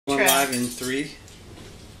We're live in 3,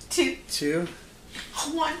 2,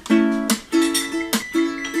 1.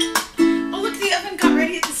 Oh, look, the oven got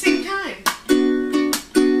ready at the same time.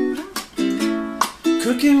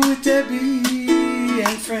 Cooking with Debi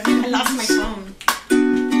and friends. I lost my phone.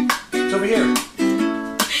 It's over here.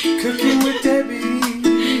 Cooking with Debi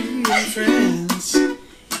and friends.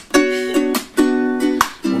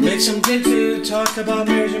 We'll make some good food, talk about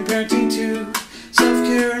marriage and parenting too.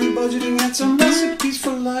 Self-care and budgeting and some recipes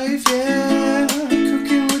for life, yeah.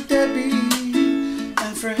 Cooking with Debi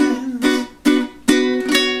and friends.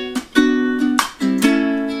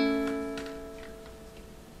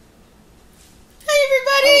 Hi,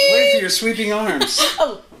 everybody. I was waiting for your sweeping arms.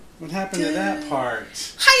 Oh. What happened to that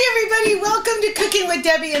part? Hi, everybody. Welcome to Cooking with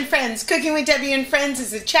Debi and Friends. Cooking with Debi and Friends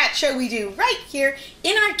is a chat show we do right here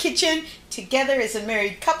in our kitchen together as a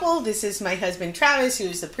married couple. This is my husband, Travis, who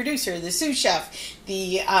is the producer, the sous chef,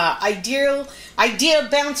 the idea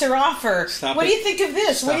bouncer offer. Stop what it. do you think of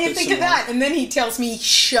this? Stop what do you it think some of that? And then he tells me,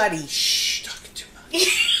 shutty. Shh, talking too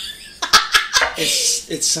much.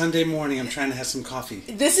 It's Sunday morning. I'm trying to have some coffee.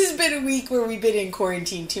 This has been a week where we've been in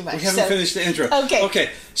quarantine too much. We haven't finished the intro. Okay.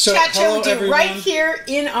 So chat show hello, we do everyone. right here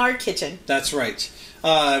in our kitchen. That's right.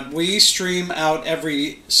 We stream out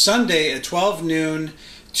every Sunday at 12 noon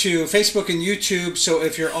to Facebook and YouTube. So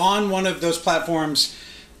if you're on one of those platforms,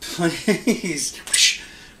 please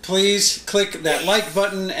click that like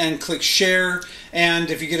button and click share. And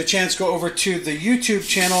if you get a chance, go over to the YouTube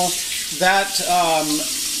channel.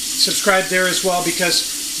 Subscribe there as well,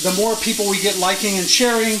 because the more people we get liking and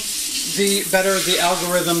sharing, the better the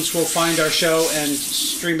algorithms will find our show and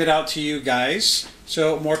stream it out to you guys,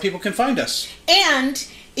 so more people can find us. And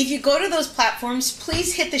if you go to those platforms,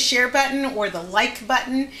 please hit the share button or the like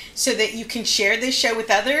button so that you can share this show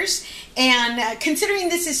with others. And considering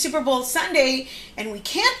this is Super Bowl Sunday and we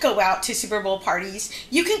can't go out to Super Bowl parties,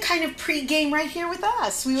 you can kind of pre-game right here with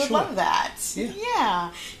us. We would love that.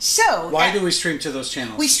 Yeah. So why do we stream to those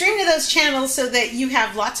channels? We stream to those channels so that you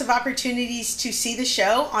have lots of opportunities to see the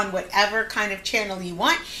show on whatever kind of channel you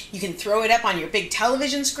want. You can throw it up on your big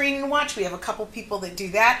television screen and watch. We have a couple people that do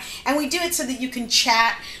that. And we do it so that you can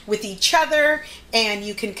chat with each other and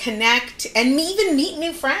you can connect and even meet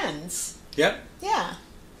new friends. Yep. Yeah.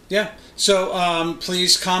 Yeah. So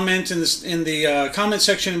please comment in the comment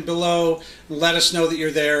section below. Let us know that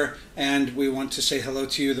you're there, and we want to say hello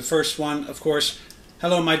to you. The first one, of course,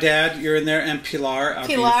 hello, my dad. You're in there, and Pilar. Our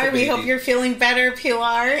Pilar, we hope you're feeling better,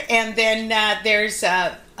 Pilar. And then there's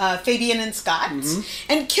Fabian and Scott.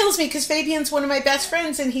 Mm-hmm. And it kills me because Fabian's one of my best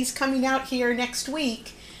friends, and he's coming out here next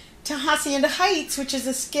week to Hacienda Heights, which is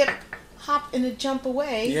a skip, hop, and a jump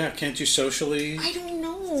away. Yeah, can't you socially? I don't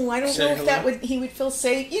know. I don't know if he would feel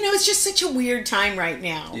safe. You know, it's just such a weird time right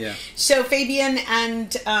now. Yeah. So Fabian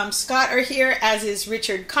and Scott are here, as is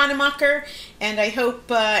Richard Kanemacher, and I hope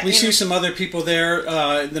we see some other people there.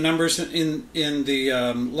 The numbers in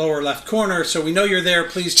the lower left corner, so we know you're there.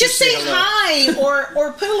 Please just say hello. Hi,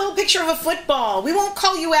 or put a little picture of a football. We won't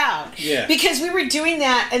call you out. Yeah. Because we were doing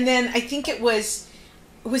that, and then I think it was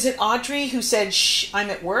it Audrey who said, "Shh, I'm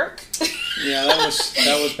at work." Yeah,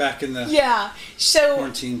 that was back in the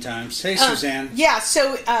quarantine times. Hey, Suzanne. Yeah,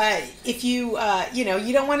 so if you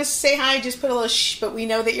you don't want to say hi, just put a little shh, but we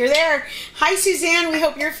know that you're there. Hi, Suzanne. We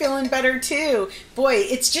hope you're feeling better too. Boy,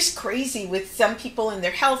 it's just crazy with some people and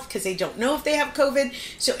their health because they don't know if they have COVID.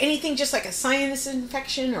 So anything just like a sinus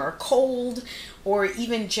infection or a cold, or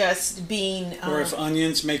even just being... or if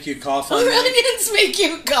onions make you cough all night. Onions make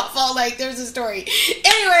you cough all night. There's a story.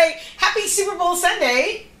 Anyway, happy Super Bowl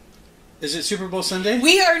Sunday. Is it Super Bowl Sunday?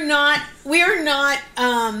 We are not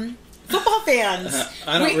football fans.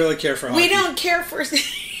 I don't really care for hockey. We don't care for...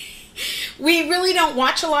 We really don't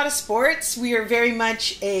watch a lot of sports. We are very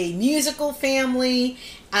much a musical family,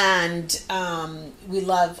 and we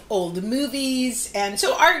love old movies. And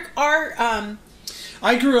so our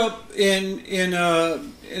I grew up in a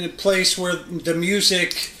place where the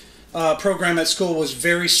music program at school was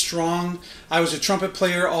very strong. I was a trumpet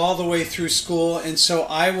player all the way through school, and so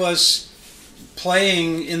I was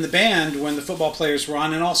playing in the band when the football players were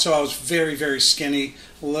on, and also I was very, very skinny,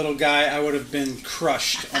 little guy. I would have been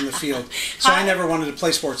crushed on the field. So I never wanted to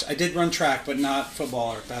play sports. I did run track, but not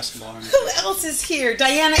football or basketball or anything. Who else is here?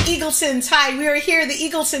 Diana Eaglesons. Hi, we are here, the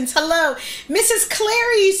Eaglesons. Hello. Mrs.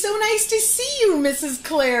 Clary. So nice to see you, Mrs.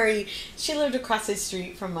 Clary. She lived across the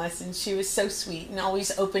street from us, and she was so sweet and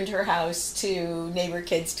always opened her house to neighbor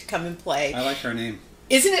kids to come and play. I like her name.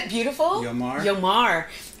 Isn't it beautiful? Yomar. Yomar.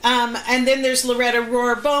 And then there's Loretta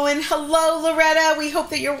Rohr Bowen. Hello, Loretta. We hope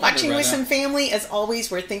that you're watching with some family. As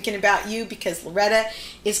always, we're thinking about you because Loretta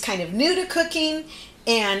is kind of new to cooking,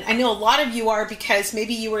 And I know a lot of you are, because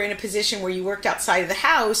maybe you were in a position where you worked outside of the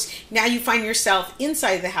house. Now you find yourself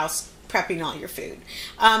inside of the house prepping all your food.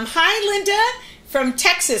 Hi, Linda from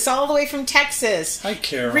Texas, all the way from Texas. Hi,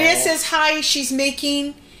 Carol. Rhea says hi. She's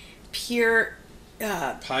making pierogies.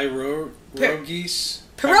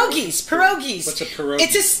 Pierogies. What's a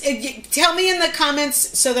pierogi? Tell me in the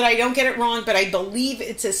comments so that I don't get it wrong, but I believe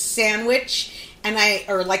it's a sandwich,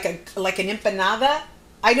 or like an empanada.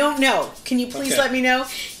 I don't know. Can you please let me know?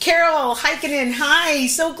 Carol, hiking in. Hi.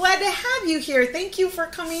 So glad to have you here. Thank you for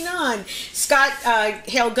coming on. Scott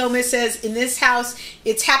Hale Gomez says, in this house,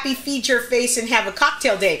 it's happy feed your face and have a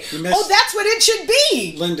cocktail day. Oh, that's what it should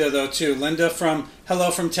be. Linda, though, too. Linda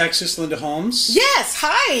hello from Texas, Linda Holmes. Yes.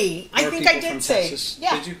 Hi. I think I did say. Texas.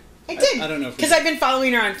 Yeah. Did you? I did. I don't know. Because I've been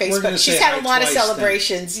following her on Facebook. She's had a lot of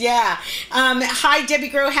celebrations. Then. Yeah. Hi, Debbie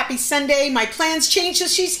Grow. Happy Sunday. My plans changed, so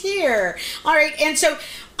she's here. All right. And so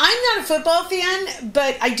I'm not a football fan,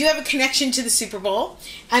 but I do have a connection to the Super Bowl.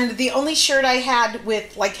 And the only shirt I had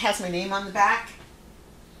with, has my name on the back,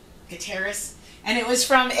 Gutierrez. And it was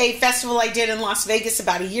from a festival I did in Las Vegas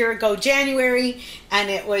about a year ago, January. And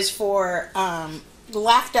it was for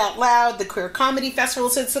Laughed Out Loud, the Queer Comedy Festival.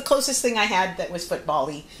 So it's the closest thing I had that was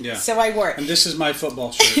football-y. Yeah. So I wore it. And this is my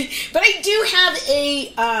football shirt. But I do have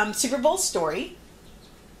a Super Bowl story.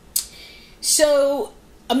 So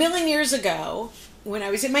a million years ago, when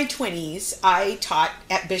I was in my 20s, I taught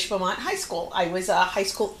at Bishop Vermont High School. I was a high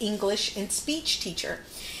school English and speech teacher.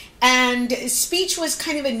 And speech was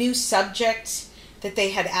kind of a new subject that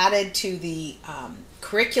they had added to the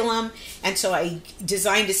curriculum, and so I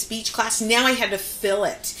designed a speech class. Now I had to fill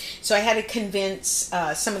it. So I had to convince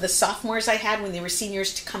some of the sophomores I had when they were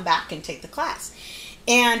seniors to come back and take the class.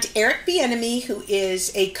 And Eric Bieniemy, who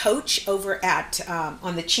is a coach over at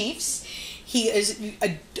on the Chiefs, he is,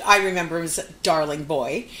 I remember him as a darling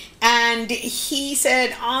boy, and he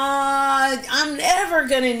said, I'm never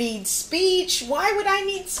going to need speech. Why would I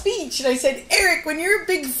need speech? And I said, Eric, when you're a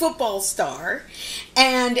big football star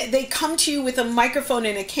and they come to you with a microphone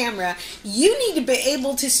and a camera, you need to be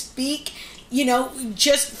able to speak,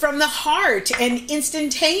 just from the heart and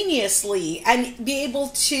instantaneously, and be able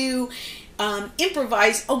to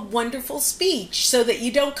improvise a wonderful speech so that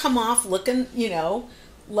you don't come off looking,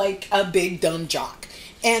 like a big dumb jock.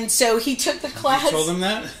 And so he took the class. You told him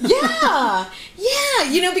that? Yeah.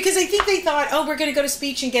 Because I think they thought, we're going to go to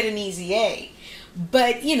speech and get an easy A.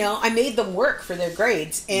 But, I made them work for their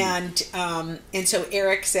grades. And so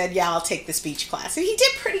Eric said, yeah, I'll take the speech class. And he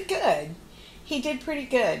did pretty good.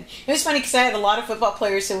 It was funny because I had a lot of football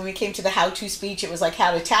players, so when we came to the how-to speech, it was like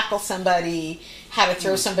how to tackle somebody, how to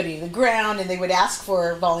throw somebody to the ground, and they would ask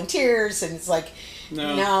for volunteers, and it's like,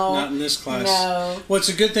 no, not in this class. No. Well, it's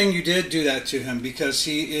a good thing you did do that to him, because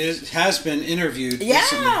he has been interviewed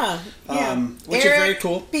recently. Which Eric is very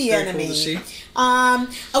cool. Very cool to see.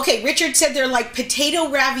 Okay, Richard said they're like potato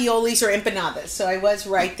raviolis or empanadas, so I was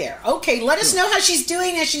right there. Okay, let us know how she's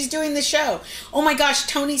doing as she's doing the show. Oh my gosh,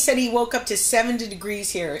 Tony said he woke up to 70 degrees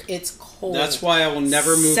here. It's cold. That's why I will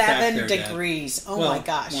never move back there, 7 degrees. Dad. Oh my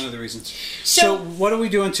gosh. One of the reasons. So what are we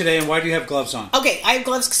doing today, and why do you have gloves on? Okay, I have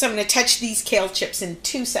gloves because I'm going to touch these kale chips in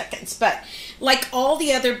 2 seconds. But like all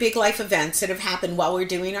the other big life events that have happened while we're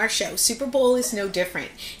doing our show, Super Bowl is no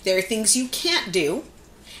different. There are things you can't do,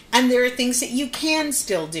 and there are things that you can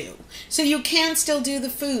still do. So you can still do the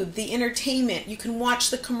food, the entertainment. You can watch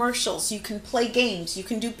the commercials. You can play games. You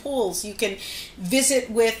can do pools. You can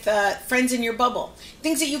visit with friends in your bubble.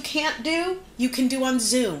 Things that you can't do, you can do on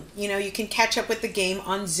Zoom. You can catch up with the game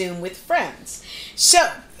on Zoom with friends.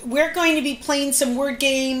 So we're going to be playing some word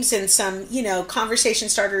games and some, conversation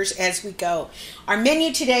starters as we go. Our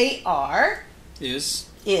menu today Our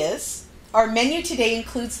menu today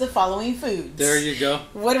includes the following foods. There you go.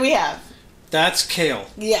 What do we have? That's kale.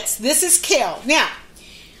 Yes, this is kale. Now,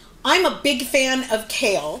 I'm a big fan of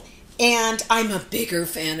kale, and I'm a bigger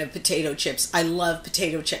fan of potato chips. I love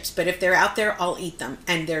potato chips, but if they're out there, I'll eat them,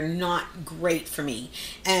 and they're not great for me.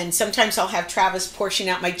 And sometimes I'll have Travis portion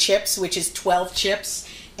out my chips, which is 12 chips,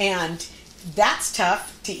 and that's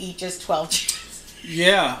tough to eat just 12 chips.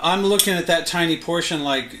 Yeah, I'm looking at that tiny portion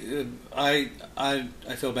like I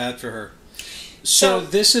feel bad for her. So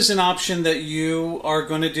this is an option that you are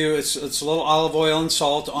going to do. It's a little olive oil and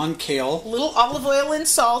salt on kale. A little olive oil and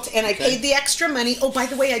salt, and I paid the extra money. Oh, by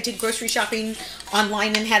the way, I did grocery shopping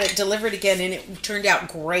online and had it delivered again, and it turned out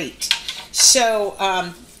great. So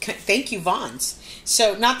thank you, Vons.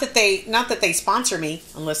 So not that they sponsor me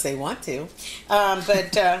unless they want to,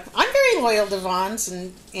 but I'm very loyal to Vons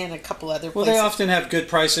and a couple other places. Well, they often have good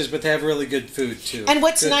prices, but they have really good food too. And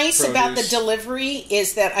what's nice about the delivery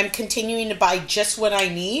is that I'm continuing to buy just what I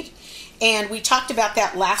need, And we talked about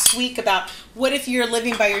that last week, about what if you're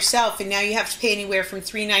living by yourself and now you have to pay anywhere from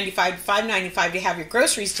 $3.95 to $5.95 to have your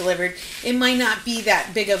groceries delivered. It might not be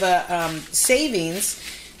that big of a savings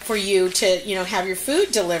for you to, you know, have your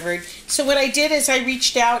food delivered. So what I did is I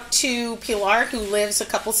reached out to Pilar, who lives a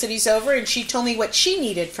couple cities over, and she told me what she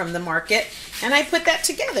needed from the market, and I put that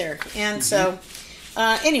together. And so,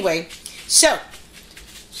 anyway, so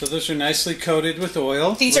those are nicely coated with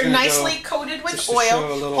oil. These are nicely coated with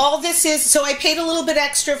oil. All this is, so I paid a little bit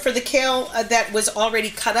extra for the kale that was already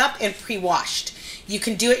cut up and pre-washed. You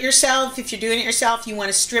can do it yourself. If you're doing it yourself, you want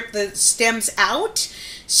to strip the stems out,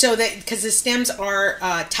 so that, because the stems are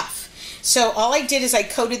tough. So all I did is I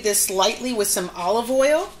coated this lightly with some olive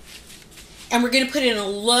oil, and we're going to put it in a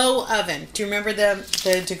low oven. Do you remember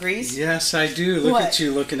the degrees? Yes, I do. Look at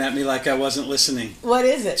you looking at me like I wasn't listening. What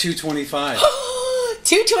is it? 225.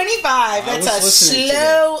 225. That's a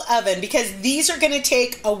slow oven, because these are going to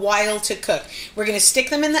take a while to cook. We're going to stick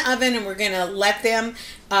them in the oven, and we're going to let them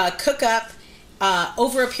cook up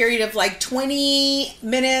over a period of like 20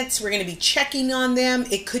 minutes. We're going to be checking on them.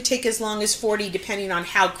 It could take as long as 40, depending on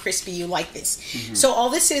how crispy you like this. So all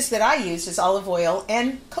this is that I use is olive oil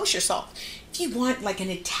and kosher salt. If you want like an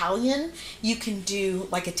Italian, you can do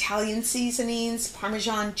like Italian seasonings,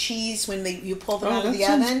 Parmesan cheese when you pull them out of the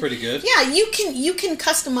oven. That sounds pretty good. Yeah, you can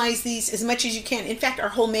customize these as much as you can. In fact, our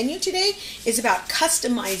whole menu today is about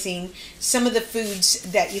customizing some of the foods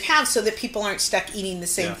that you have so that people aren't stuck eating the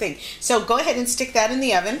same thing. So go ahead and stick that in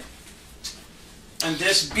the oven. And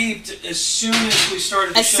this beeped as soon as we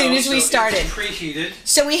started the show. As soon as we started. Preheated.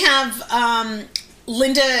 So we have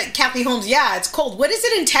Kathy Holmes. Yeah, it's cold. What is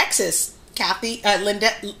it in Texas? Kathy, Linda,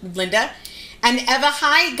 and Eva.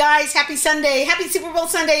 Hi guys, happy Sunday, happy Super Bowl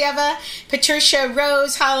Sunday, Eva. Patricia,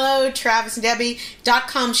 Rose, hello. Travis and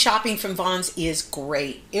Debi.com shopping from Vaughn's is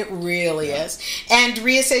great. It really is. And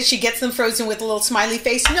Rhea says she gets them frozen with a little smiley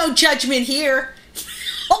face. No judgment here.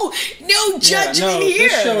 Oh, no judgment here.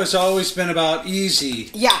 This show has always been about easy.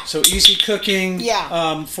 Yeah. So easy cooking.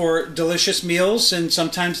 Yeah. For delicious meals, and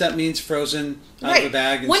sometimes that means frozen out of the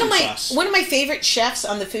bag and some sauce. One of my favorite chefs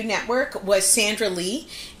on the Food Network was Sandra Lee,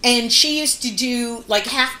 and she used to do like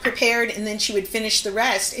half prepared, and then she would finish the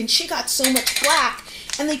rest, and she got so much flack,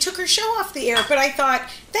 and they took her show off the air. But I thought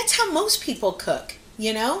that's how most people cook.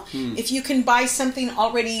 You know, if you can buy something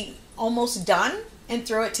already almost done and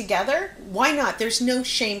throw it together, why not? There's no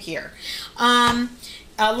shame here.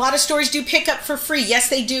 A lot of stores do pick up for free. Yes,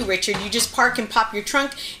 they do, Richard. You just park and pop your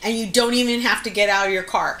trunk, and you don't even have to get out of your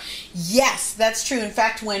car. Yes, that's true. In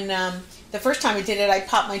fact, when the first time I did it, I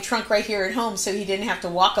popped my trunk right here at home, so he didn't have to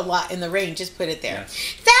walk a lot in the rain. Just put it there. Yeah.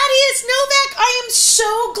 Thaddeus Novak, I am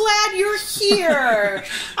so glad you're here.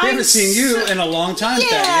 We haven't seen you in a long time, yeah,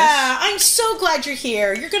 Thaddeus. I'm so glad you're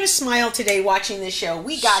here. You're going to smile today watching this show.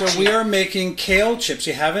 We got you. So we are making kale chips.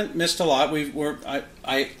 You haven't missed a lot.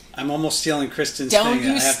 I'm almost stealing Kristen's thing. Don't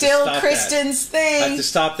you steal Kristen's thing. I have to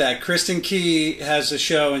stop that. Kristen Key has a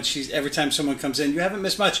show, and every time someone comes in, you haven't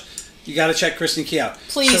missed much. You got to check Kristen Key out.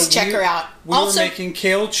 Please check her out. We were making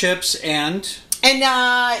kale chips and you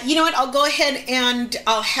know what? I'll go ahead and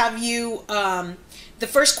I'll have you. The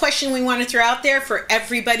first question we want to throw out there for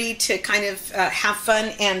everybody to kind of have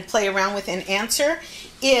fun and play around with and answer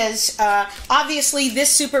is obviously this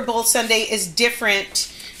Super Bowl Sunday is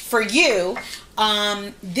different for you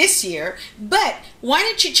this year, but why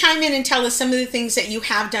don't you chime in and tell us some of the things that you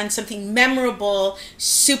have done, something memorable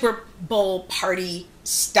Super Bowl party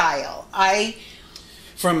style.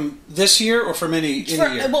 From this year or from any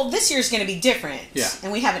year? Well, this year is going to be different. Yeah.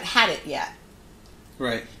 And we haven't had it yet.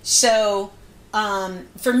 Right. So,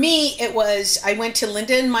 for me, it was, I went to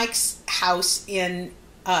Linda and Mike's house they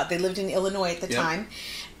lived in Illinois at the time.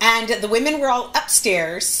 And the women were all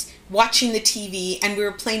upstairs watching the TV, and we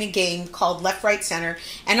were playing a game called Left, Right, Center,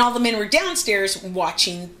 and all the men were downstairs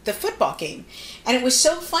watching the football game. And it was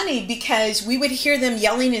so funny because we would hear them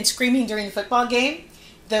yelling and screaming during the football game.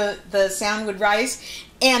 The sound would rise,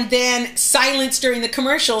 and then silence during the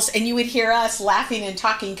commercials, and you would hear us laughing and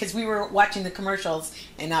talking because we were watching the commercials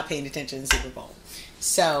and not paying attention to the Super Bowl.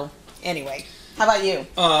 So, anyway. How about you?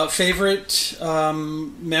 Favorite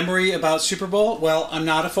memory about Super Bowl? Well, I'm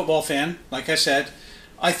not a football fan, like I said.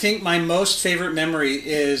 I think my most favorite memory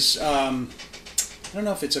is, I don't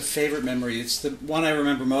know if it's a favorite memory. It's the one I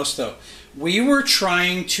remember most, though. We were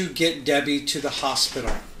trying to get Debi to the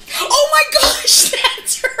hospital. Oh my gosh,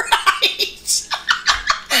 that's right!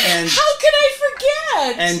 And how could I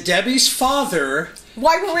forget? And Debi's father...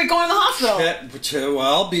 Why were we going to the hospital?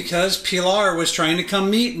 Well, because Pilar was trying to come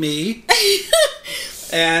meet me.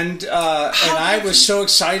 And I was so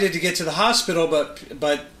excited to get to the hospital, but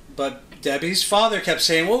Debbie's father kept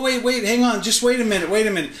saying, well, wait, hang on, just wait a minute.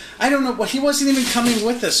 I don't know, he wasn't even coming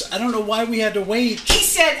with us. I don't know why we had to wait. He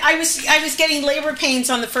said, I was getting labor pains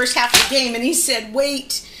on the first half of the game, and he said,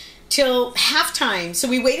 wait till halftime. So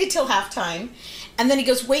we waited till halftime, and then he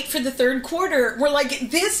goes, wait for the third quarter. We're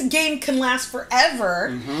like, this game can last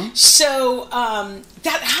forever. So, how could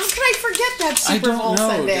I forget that Super Bowl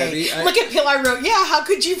Sunday? Debbie, Look at Pilar wrote, yeah, how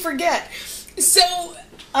could you forget? So,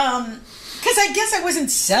 because I guess I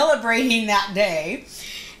wasn't celebrating that day.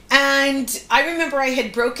 And I remember I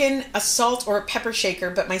had broken a salt or a pepper shaker,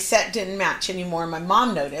 but my set didn't match anymore. My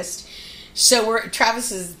mom noticed. So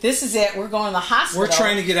Travis is, this is it. We're going to the hospital. We're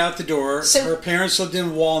trying to get out the door. So, her parents lived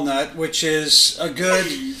in Walnut, which is a good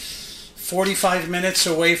 45 minutes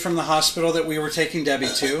away from the hospital that we were taking Debbie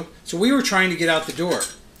to. So we were trying to get out the door.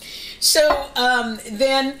 So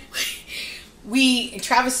then we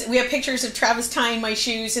have pictures of Travis tying my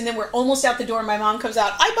shoes, and then we're almost out the door. My mom comes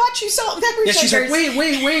out. I bought you salt and pepper shakers. She's like,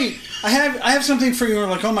 wait. I have something for you. And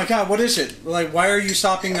we're like, oh my God, what is it? Like, why are you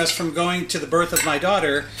stopping us from going to the birth of my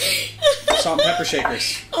daughter? Salt and pepper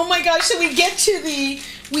shakers. Oh my gosh! So we get to the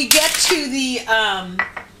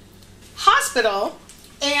hospital,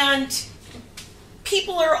 and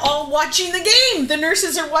people are all watching the game. The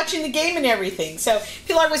nurses are watching the game and everything. So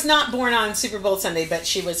Pilar was not born on Super Bowl Sunday, but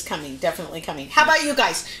she was coming, definitely coming. How about you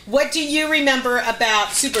guys? What do you remember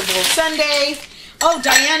about Super Bowl Sunday? Oh,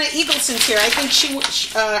 Diana Eagleson's here. I think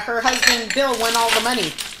her husband Bill won all the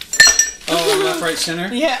money. Oh, left, right,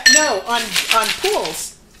 center? Yeah, no, on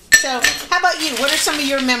pools. So how about you? What are some of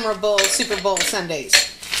your memorable Super Bowl Sundays?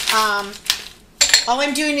 All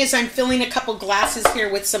I'm doing is I'm filling a couple glasses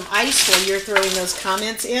here with some ice while you're throwing those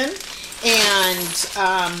comments in. And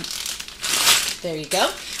there you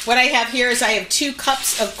go. What I have here is I have 2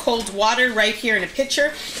 cups of cold water right here in a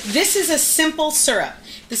pitcher. This is a simple syrup.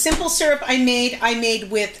 The simple syrup I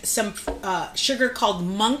made with some sugar called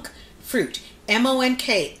monk fruit.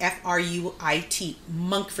 M-O-N-K-F-R-U-I-T,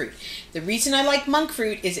 monk fruit. The reason I like monk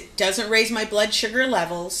fruit is it doesn't raise my blood sugar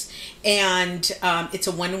levels, and it's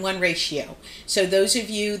a 1-to-1 ratio. So those of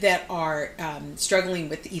you that are struggling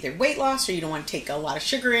with either weight loss, or you don't want to take a lot of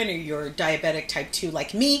sugar in, or you're diabetic type 2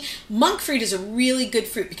 like me, monk fruit is a really good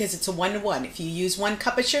fruit because it's a 1-to-1. If you use 1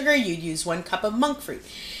 cup of sugar, you use 1 cup of monk fruit.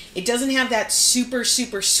 It doesn't have that super,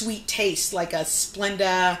 super sweet taste like a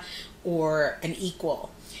Splenda or an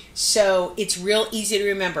Equal. So it's real easy to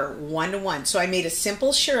remember, 1-to-1. So I made a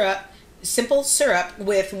simple syrup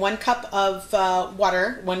with 1 cup of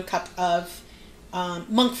water, 1 cup of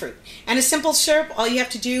monk fruit. And a simple syrup, all you have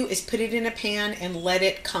to do is put it in a pan and let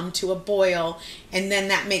it come to a boil, and then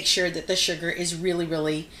that makes sure that the sugar is really,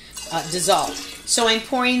 really dissolved. So I'm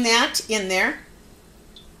pouring that in there.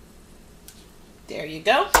 There you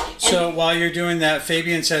go. So while you're doing that,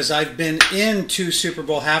 Fabian says, I've been in 2 Super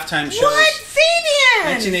Bowl halftime shows. What, Fabian?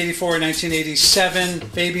 1984 and 1987.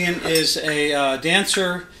 Fabian is a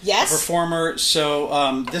dancer, yes, a performer,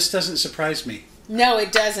 so this doesn't surprise me. No,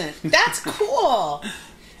 it doesn't. That's cool.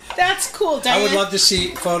 That's cool, Diane. I would love to see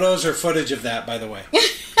photos or footage of that, by the way.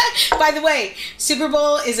 By the way, Super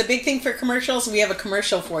Bowl is a big thing for commercials. We have a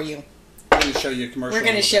commercial for you. We're going to show you a commercial. We're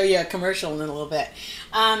going to show you a commercial in a little bit.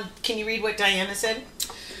 Can you read what Diana said?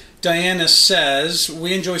 Diana says,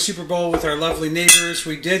 we enjoy Super Bowl with our lovely neighbors.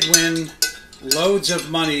 We did win loads of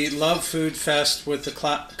money. Love Food Fest with the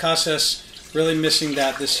Casas. Really missing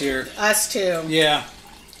that this year. Us too. Yeah.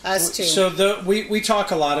 Us too. So we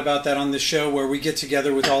talk a lot about that on the show, where we get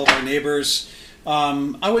together with all of our neighbors.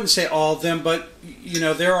 I wouldn't say all of them, but you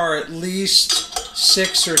know, there are at least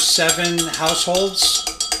 6 or 7 households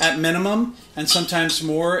at minimum, and sometimes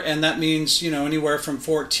more, and that means, you know, anywhere from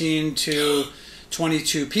 14 to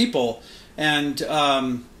 22 people, and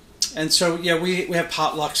so yeah, we have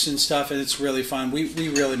potlucks and stuff, and it's really fun. We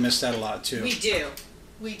really miss that a lot too.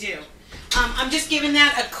 We do. I'm just giving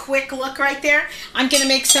that a quick look right there. I'm going to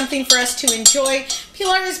make something for us to enjoy.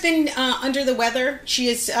 Pilar has been under the weather. She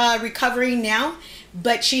is recovering now,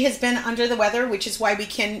 but she has been under the weather, which is why we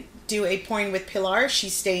can do a pouring with Pilar.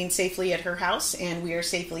 She's staying safely at her house, and we are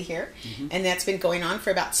safely here. And that's been going on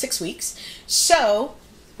for about 6 weeks. So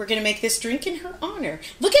we're going to make this drink in her honor.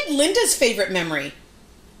 Look at Linda's favorite memory.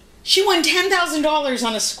 She won $10,000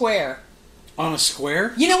 on a square. On a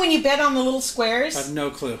square? You know when you bet on the little squares? I have no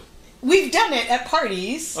clue. We've done it at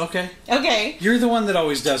parties. Okay. Okay. You're the one that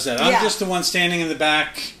always does that. Yeah. I'm just the one standing in the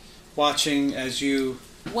back watching as you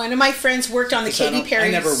One of my friends worked on the Katy Perry.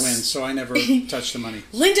 I never win, so I never touch the money.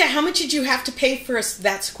 Linda, how much did you have to pay for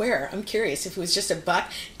that square? I'm curious if it was just $1.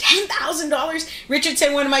 $10,000. Richard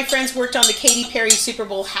said one of my friends worked on the Katy Perry Super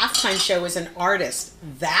Bowl halftime show as an artist.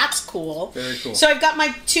 That's cool. Very cool. So I've got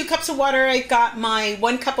my 2 cups of water. I've got my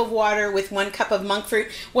 1 cup of water with 1 cup of monk fruit.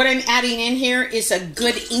 What I'm adding in here is a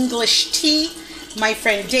good English tea. My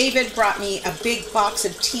friend David brought me a big box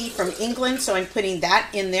of tea from England, so I'm putting that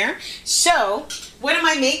in there. So, what am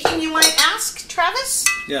I making, you might ask, Travis?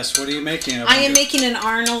 Yes, what are you making? I am making an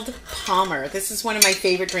Arnold Palmer. This is one of my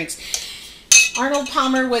favorite drinks. Arnold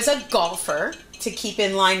Palmer was a golfer, to keep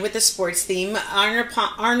in line with the sports theme.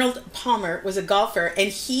 Arnold Palmer was a golfer, and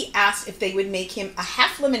he asked if they would make him a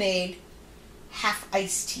half lemonade, half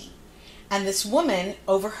iced tea. And this woman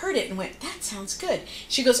overheard it and went, that sounds good.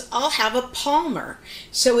 She goes, I'll have a Palmer.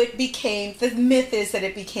 So it became, the myth is that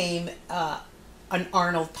it became an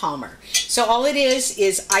Arnold Palmer. So all it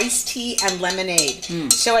is iced tea and lemonade.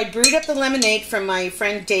 So I brewed up the lemonade from my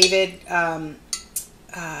friend David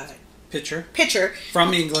Pitcher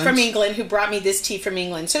from England, who brought me this tea from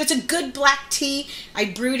England. So it's a good black tea. I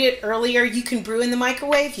brewed it earlier. You can brew in the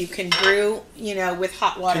microwave. You can brew, with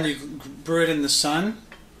hot water. Can you brew it in the sun?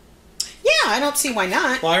 Yeah, I don't see why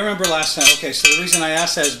not. Well, I remember last time. Okay, so the reason I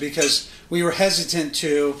asked that is because we were hesitant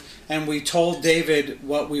to, and we told David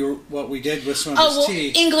what we did with some of his tea.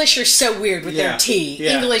 English are so weird with their tea.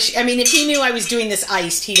 Yeah. English. I mean, if he knew I was doing this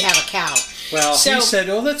iced, he'd have a cow. Well, he said,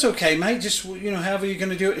 "Oh, that's okay, mate. Just however you're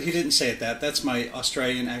going to do it." He didn't say it that. That's my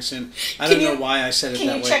Australian accent. I don't know why I said it that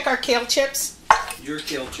way. Can you check our kale chips? Your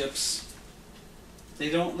kale chips.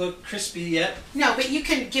 They don't look crispy yet. No, but you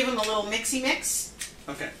can give them a little mixy mix.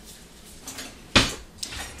 Okay.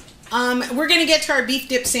 We're going to get to our beef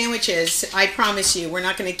dip sandwiches. I promise you. We're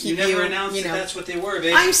not going to keep you... You never announced that that's what they were,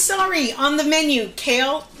 baby. I'm sorry. On the menu,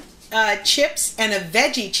 kale chips and a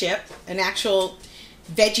veggie chip, an actual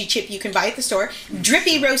veggie chip you can buy at the store,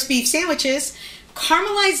 drippy roast beef sandwiches,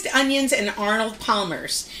 caramelized onions, and Arnold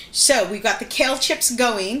Palmers. So we've got the kale chips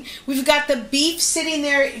going. We've got the beef sitting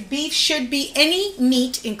there. Beef should be, any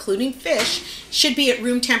meat, including fish, should be at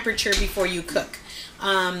room temperature before you cook.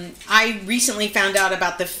 I recently found out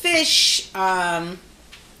about the fish. I'm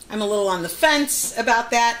a little on the fence about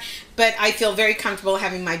that, but I feel very comfortable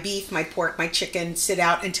having my beef, my pork, my chicken sit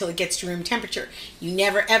out until it gets to room temperature. You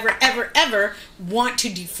never, ever, ever, ever want to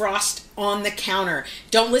defrost on the counter.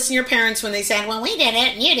 Don't listen to your parents when they say, well, we did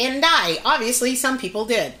it and you didn't die. Obviously, some people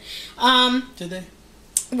did. Did they?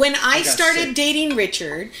 When I started dating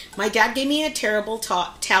Richard, my dad gave me a terrible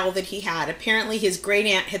towel that he had. Apparently, his great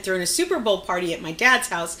aunt had thrown a Super Bowl party at my dad's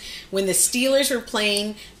house when the Steelers were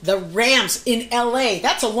playing the Rams in L.A.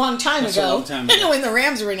 That's a long time ago. A long time ago. When the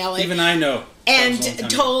Rams were in L.A. Even I know. And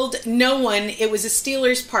told no one it was a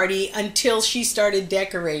Steelers party until she started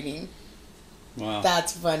decorating. Wow.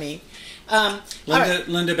 That's funny.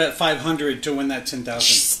 Linda bet 500 to win that 10,000.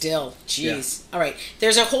 Still, jeez. Yeah. All right,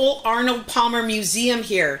 there's a whole Arnold Palmer museum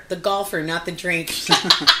here. The golfer, not the drink.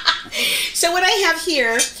 So what I have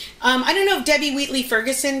here, I don't know if Debi Wheatley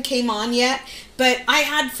Ferguson came on yet, but I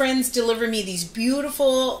had friends deliver me these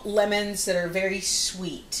beautiful lemons that are very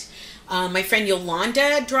sweet. My friend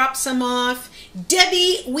Yolanda dropped some off.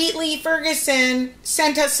 Debi Wheatley Ferguson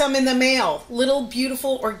sent us some in the mail. Little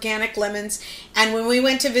beautiful organic lemons. And when we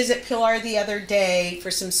went to visit Pilar the other day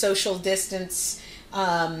for some social distance,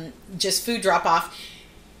 just food drop off,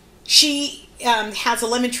 she has a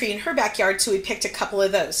lemon tree in her backyard, so we picked a couple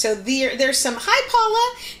of those. So there's some, hi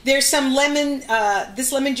Paula, there's some lemon,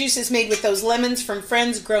 this lemon juice is made with those lemons from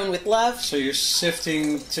Friends Grown with Love. So you're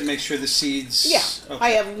sifting to make sure the seeds... Yeah, okay. I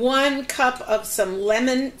have 1 cup of some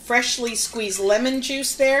freshly squeezed lemon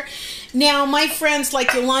juice there. Now, my friends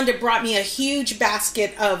like Yolanda brought me a huge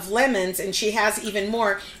basket of lemons, and she has even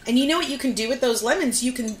more. And you know what you can do with those lemons?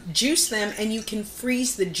 You can juice them, and you can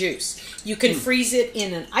freeze the juice. You can freeze it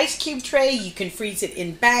in an ice cube tray. You can freeze it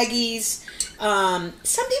in baggies.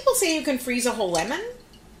 Some people say you can freeze a whole lemon.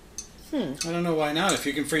 I don't know why not, if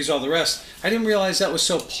you can freeze all the rest. I didn't realize that was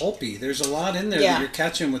so pulpy. There's a lot in there that you're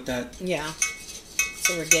catching with that. Yeah.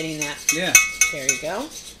 So we're getting that. Yeah. There you go.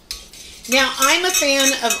 Now, I'm a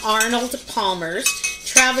fan of Arnold Palmer's.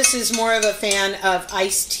 Travis is more of a fan of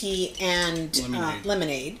iced tea and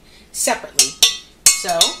lemonade separately.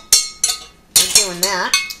 So, we're doing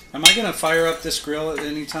that. Am I going to fire up this grill at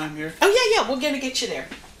any time here? Oh, yeah, we're going to get you there.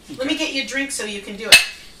 Okay. Let me get you a drink so you can do it.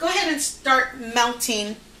 Go ahead and start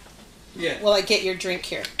melting while I get your drink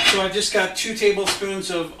here. So I just got 2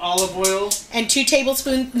 tablespoons of olive oil. And 2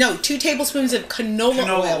 tablespoons of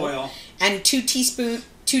canola oil. And 2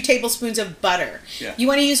 2 tablespoons of butter. Yeah. You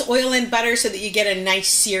want to use oil and butter so that you get a nice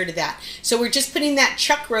sear to that. So we're just putting that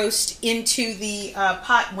chuck roast into the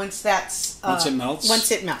pot once that's... once it melts? Once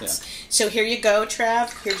it melts. Yeah. So here you go,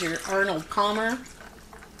 Trav. Here's your Arnold Palmer.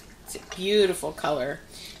 It's a beautiful color.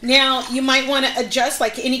 Now, you might want to adjust,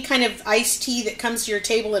 like any kind of iced tea that comes to your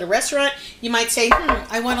table at a restaurant. You might say,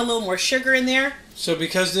 I want a little more sugar in there. So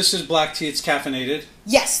because this is black tea, it's caffeinated?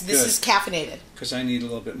 Yes, this is caffeinated. Because I need a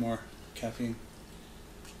little bit more caffeine.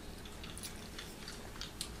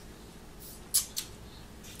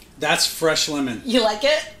 That's fresh lemon. You like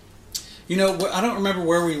it? You know, I don't remember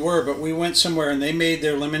where we were, but we went somewhere and they made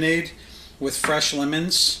their lemonade with fresh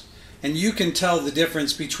lemons. And you can tell the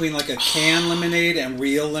difference between like a canned lemonade and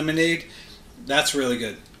real lemonade. That's really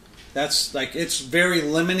good. That's like, it's very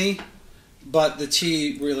lemony, but the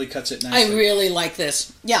tea really cuts it nicely. I really like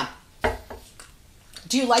this. Yeah.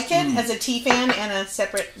 Do you like it as a tea fan and a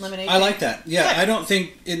separate lemonade? I like that. Yeah, Good. I don't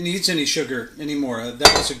think it needs any sugar anymore.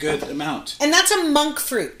 That was a good amount. And that's a monk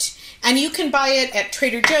fruit. And you can buy it at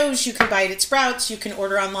Trader Joe's, you can buy it at Sprouts, you can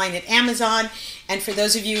order online at Amazon. And for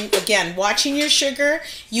those of you, again, watching your sugar,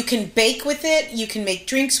 you can bake with it, you can make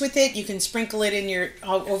drinks with it, you can sprinkle it in your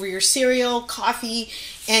over your cereal, coffee,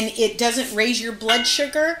 and it doesn't raise your blood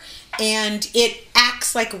sugar, and it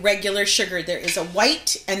acts like regular sugar. There is a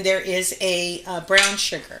white and there is a brown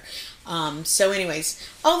sugar. So anyways,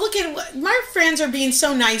 oh, look at, my friends are being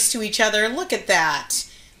so nice to each other. Look at that.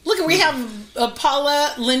 Look, we have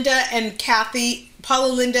Paula, Linda, and Kathy. Paula,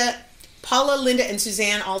 Linda, and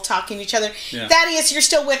Suzanne all talking to each other. Yeah. Thaddeus, you're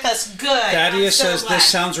still with us. Good. Thaddeus says, this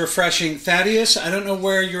sounds refreshing. Thaddeus, I don't know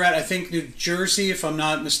where you're at. I think New Jersey, if I'm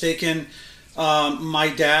not mistaken.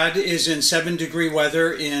 My dad is in 7-degree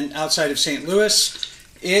weather outside of St. Louis.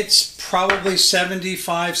 It's probably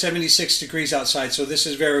 75, 76 degrees outside, so this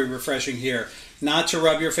is very refreshing here. Not to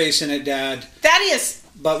rub your face in it, Dad. Thaddeus.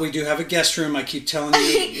 But we do have a guest room. I keep telling you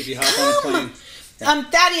if you hop on a plane. Yeah.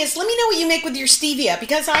 Thaddeus, let me know what you make with your stevia,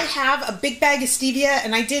 because I have a big bag of stevia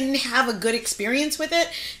and I didn't have a good experience with it.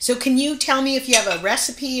 So can you tell me if you have a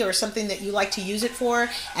recipe or something that you like to use it for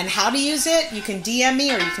and how to use it? You can DM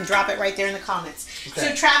me or you can drop it right there in the comments. Okay.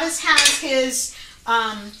 So Travis has his,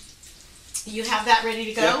 you have that ready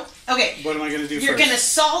to go? Yep. Okay. What am I going to do You're going to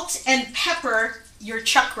salt and pepper your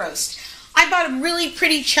chuck roast. I bought a really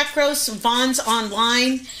pretty chuck roast, Vaughn's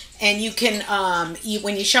online, and you can,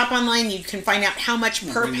 when you shop online, you can find out how much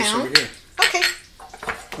per pound. Okay.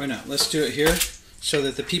 Why not? Let's do it here so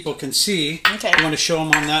that the people can see. Okay. You want to show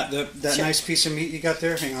them on that Sure. nice piece of meat you got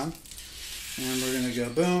there? Hang on. And we're going to go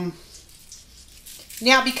boom.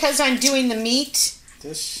 Now, because I'm doing the meat.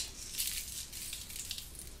 This.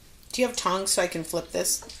 Do you have tongs so I can flip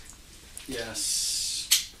this? Yes.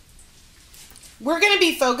 We're going to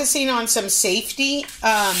be focusing on some safety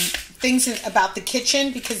things about the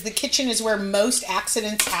kitchen, because the kitchen is where most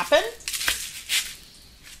accidents happen.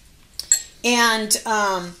 And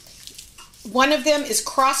one of them is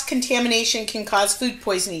cross-contamination can cause food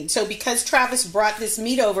poisoning. So because Travis brought this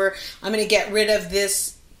meat over, I'm going to get rid of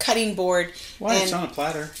this cutting board. Why? It's on a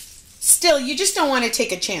platter. Still, you just don't want to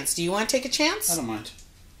take a chance. Do you want to take a chance? I don't mind.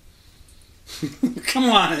 Come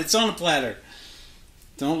on, it's on a platter.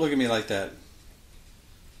 Don't look at me like that.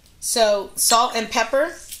 So, salt and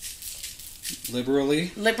pepper.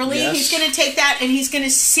 Liberally. Yes. He's going to take that and he's going to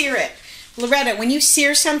sear it. Loretta, when you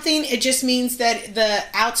sear something, it just means that the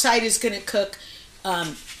outside is going to cook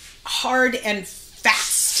hard and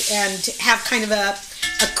fast and have kind of a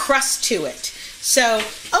crust to it. So,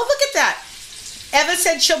 oh, look at that. Eva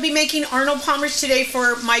said she'll be making Arnold Palmers today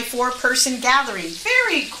for my 4-person gathering.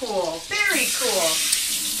 Very cool. Very cool.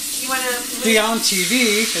 You want to be on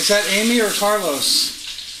TV? Is that Amy or Carlos?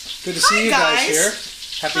 Good to see you guys here.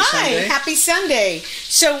 Happy Sunday. Happy Sunday.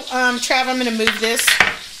 So, Trav, I'm going to move this.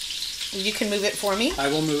 You can move it for me. I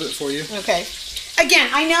will move it for you. Okay. Again,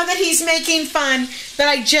 I know that he's making fun, but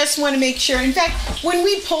I just want to make sure. In fact, when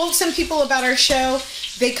we polled some people about our show,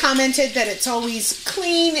 they commented that it's always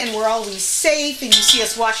clean and we're always safe, and you see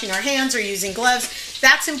us washing our hands or using gloves.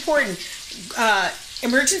 That's important.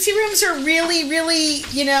 Emergency rooms are really, really,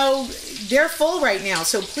 they're full right now,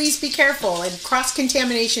 so please be careful, and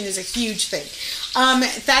cross-contamination is a huge thing.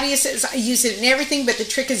 Thaddeus says I use it in everything, but the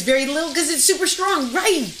trick is very little because it's super strong.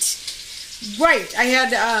 Right. I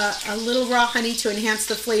had a little raw honey to enhance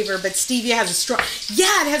the flavor, but stevia has it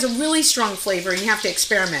has a really strong flavor, and you have to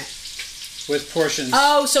experiment. With portions.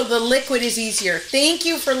 Oh, so the liquid is easier. Thank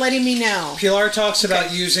you for letting me know. Pilar talks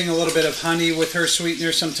about using a little bit of honey with her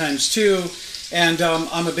sweetener sometimes too. And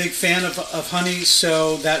I'm a big fan of honey,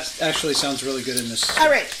 so that actually sounds really good in this. All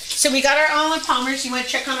right, so we got our Arnold Palmers. You want to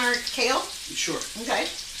check on our kale? Sure. Okay.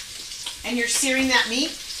 And you're searing that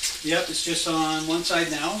meat? Yep, it's just on one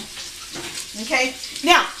side now. Okay.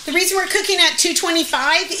 Now, the reason we're cooking at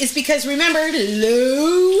 225 is because, remember,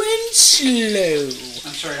 low and slow.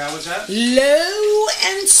 I'm sorry, how was that? Low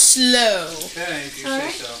and slow. Okay, if you All say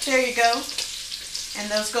right, so. there you go.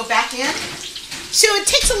 And those go back in. So it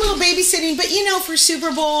takes a little babysitting, but you know, for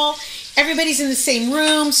Super Bowl, everybody's in the same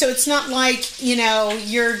room, so it's not like, you know,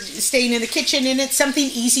 you're staying in the kitchen, and it's something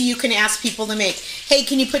easy you can ask people to make. Hey,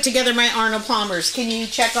 can you put together my Arnold Palmers? Can you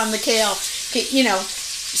check on the kale? You know,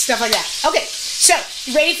 stuff like that. Okay, so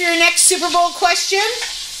you ready for your next Super Bowl question?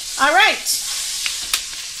 All right.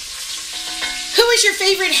 Who is your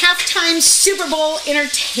favorite halftime Super Bowl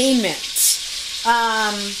entertainment?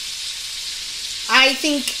 I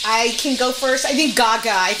think I can go first. I think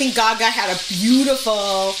Gaga. I think Gaga had a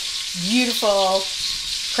beautiful, beautiful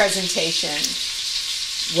presentation.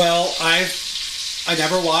 Well, I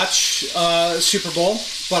never watch Super Bowl,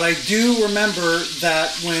 but I do remember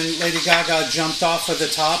that when Lady Gaga jumped off of the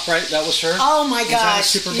top, right? That was her. Oh my gosh! Was that a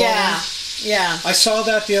Super Bowl yeah, one? yeah. I saw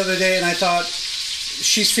that the other day, and I thought,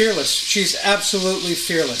 she's fearless. She's absolutely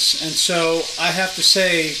fearless. And so I have to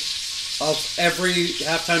say, of every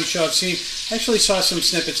halftime show I've seen, I actually saw some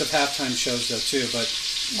snippets of halftime shows though too. But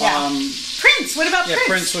yeah. Prince. What about Prince?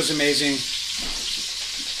 Prince was amazing.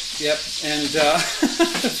 Yep. And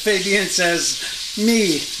Fabian says,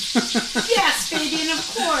 me. Yes, Fabian, of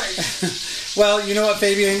course. Well, you know what,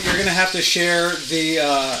 Fabian? You're going to have to share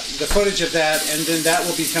the footage of that, and then that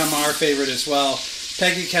will become our favorite as well.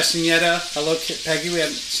 Peggy Castaneda. Hello, Peggy. We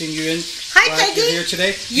haven't seen you in. Hi, Glad Peggy. You're here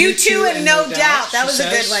today. You too, and no doubt. That was a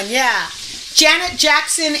good says. one, yeah. Janet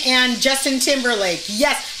Jackson and Justin Timberlake.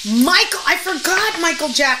 Yes. Michael. I forgot Michael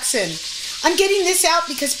Jackson. I'm getting this out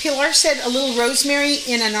because Pilar said a little rosemary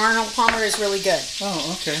in an Arnold Palmer is really good.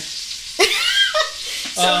 Oh, okay.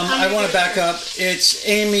 I want to back up. It's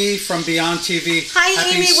Amy from Beyond TV. Hi,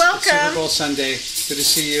 Happy Amy. Welcome. Super Bowl Sunday. Good to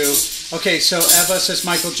see you. Okay, so Eva says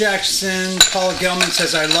Michael Jackson. Paula Gelman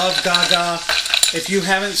says I love Gaga. If you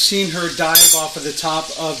haven't seen her dive off of the top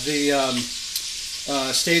of the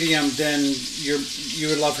stadium, then you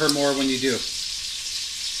would love her more when you do.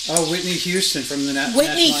 Oh, Whitney Houston from the National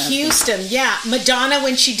Anthem. Whitney Houston, yeah. Madonna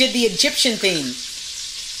when she did the Egyptian theme.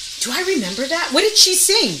 Do I remember that? What did she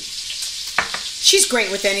sing? She's great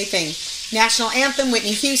with anything. National Anthem,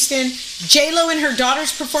 Whitney Houston. J-Lo and her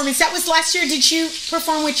daughter's performance. That was last year. Did you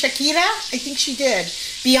perform with Shakira? I think she did.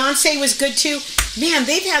 Beyonce was good too. Man,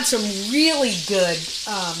 they've had some really good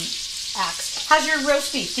acts. How's your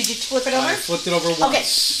roast beef? Did you flip it over? I flipped it over once. Okay,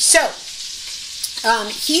 so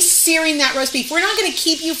he's searing that roast beef. We're not going to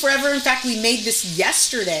keep you forever. In fact, we made this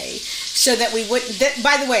yesterday so that we wouldn't.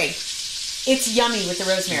 By the way, it's yummy with the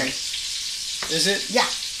rosemary. Is it? Yeah.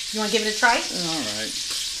 You want to give it a try? All right.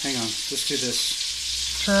 Hang on. Let's do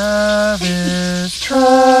this. Travis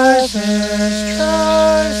tries it.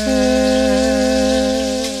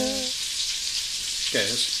 Okay.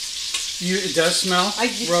 It does smell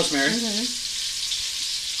rosemary. Mm-hmm.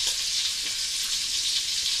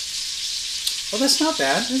 Well, that's not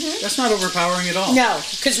bad. Mm-hmm. That's not overpowering at all. No,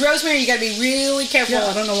 because rosemary, you got to be really careful. Yeah,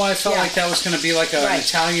 I don't know why I felt like that was going to be like an Right.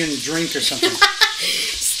 Italian drink or something.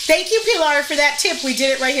 Thank you, Pilar, for that tip. We did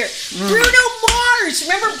it right here. Bruno Mars.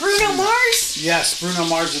 Remember Bruno Mars? Yes, Bruno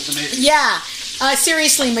Mars is amazing. Yeah.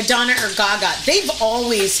 Seriously, Madonna or Gaga. They've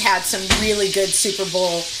always had some really good Super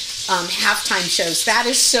Bowl halftime shows. That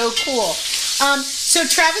is so cool. So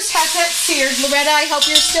Travis has that seared. Loretta, I hope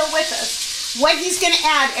you're still with us. What he's going to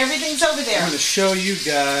add, everything's over there. I'm going to show you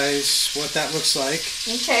guys what that looks like.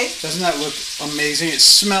 Okay. Doesn't that look amazing? It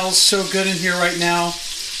smells so good in here right now.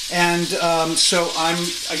 And so I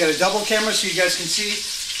got a double camera so you guys can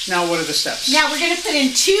see. Now what are the steps? Now we're going to put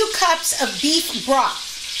in 2 cups of beef broth.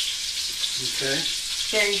 Okay.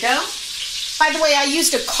 There you go. By the way, I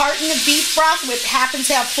used a carton of beef broth, which happens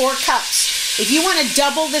to have 4 cups. If you want to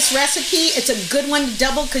double this recipe, it's a good one to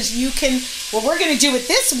double because you can, what we're going to do with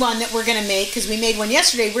this one that we're going to make, because we made one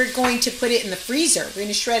yesterday, we're going to put it in the freezer. We're going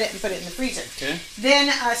to shred it and put it in the freezer. Okay.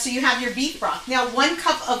 Then, so you have your beef broth. Now 1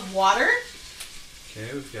 cup of water.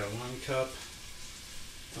 Okay, we've got 1 cup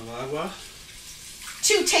of agua.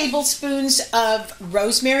 2 tablespoons of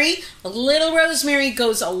rosemary. A little rosemary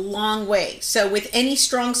goes a long way. So with any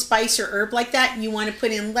strong spice or herb like that, you want to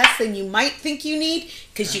put in less than you might think you need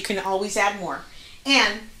because you can always add more.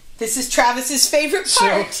 And this is Travis's favorite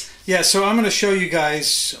part. So I'm going to show you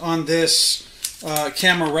guys on this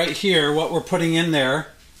camera right here what we're putting in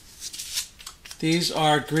there. These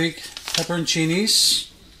are Greek pepperoncinis.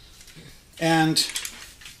 And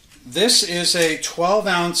this is a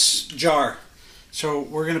 12-ounce jar. So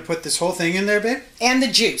we're going to put this whole thing in there, babe? And the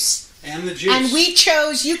juice. And the juice. And we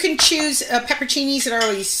chose, you can choose pepperoncinis that are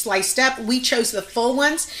already sliced up. We chose the full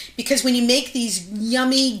ones because when you make these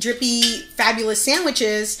yummy, drippy, fabulous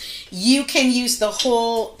sandwiches, you can use the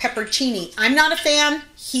whole pepperoncini. I'm not a fan.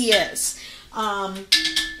 He is.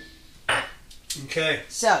 Okay.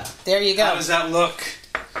 So, there you go. How does that look?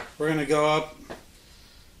 We're going to go up.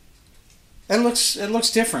 It looks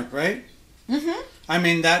different, right? Mm-hmm. I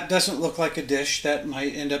mean, that doesn't look like a dish that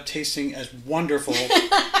might end up tasting as wonderful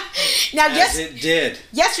now, as it did.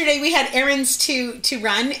 Yesterday we had errands to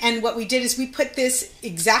run, and what we did is we put this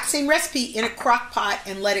exact same recipe in a crock pot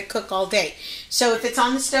and let it cook all day. So if it's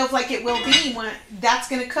on the stove like it will be, that's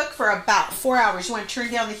going to cook for about 4 hours. You want to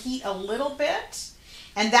turn down the heat a little bit,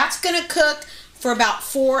 and that's going to cook for about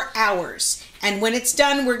 4 hours. And when it's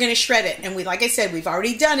done, we're going to shred it. And like I said, we've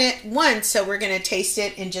already done it once, so we're going to taste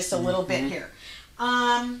it in just a little bit here.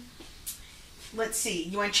 Let's see.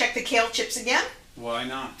 You want to check the kale chips again? Why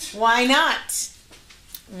not? Why not?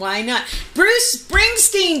 Why not? Bruce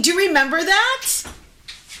Springsteen. Do you remember that?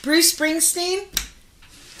 Bruce Springsteen?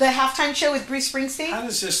 The halftime show with Bruce Springsteen? How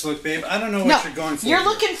does this look, babe? I don't know what you're going for. You're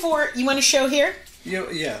looking for, you want to show here?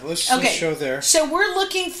 Yeah, let's show there. So we're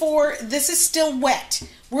looking for, this is still wet.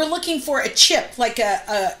 We're looking for a chip, like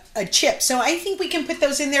a chip. So I think we can put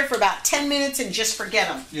those in there for about 10 minutes and just forget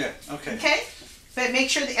them. Yeah, okay. Okay? But make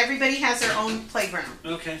sure that everybody has their own playground.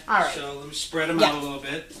 Okay. All right. So let me spread them out a little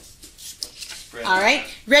bit. All right.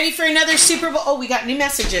 Ready for another Super Bowl? Oh, we got new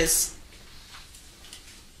messages.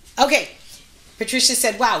 Okay. Patricia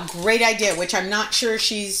said, wow, great idea, which I'm not sure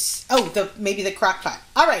she's... Oh, maybe the crock pot.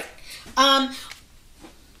 All right.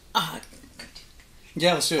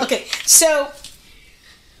 Yeah, let's do it. Okay, so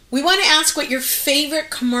we want to ask what your favorite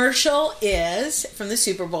commercial is from the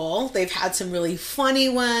Super Bowl. They've had some really funny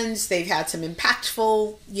ones. They've had some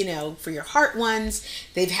impactful, for your heart ones.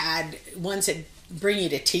 They've had ones that bring you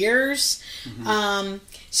to tears. Mm-hmm.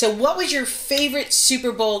 So what was your favorite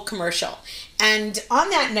Super Bowl commercial? And on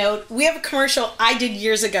that note, we have a commercial I did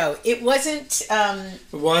years ago. It wasn't... It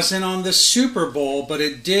wasn't on the Super Bowl, but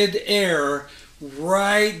it did air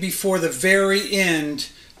right before the very end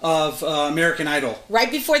of American Idol. Right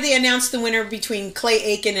before they announced the winner between Clay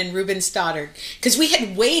Aiken and Ruben Stoddard. Because we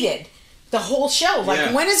had waited the whole show.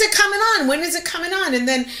 Like, when is it coming on? When is it coming on? And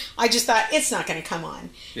then I just thought, it's not going to come on.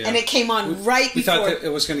 Yeah. And it came on right before. We thought that it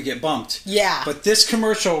was going to get bumped. Yeah. But this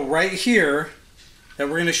commercial right here that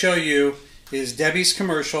we're going to show you is Debi's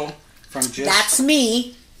commercial from just... That's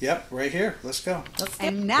me. Yep, right here. Let's go.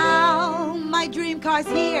 And now my dream car's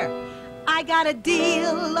here. I got a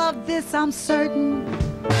deal of this, I'm certain.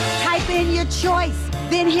 Type in your choice,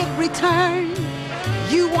 then hit return.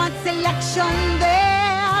 You want selection,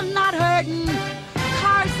 they're not hurting.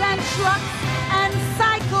 Cars and trucks and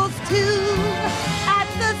cycles too. At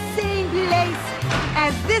the same place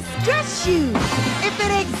as this dress shoe. If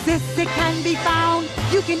it exists, it can be found.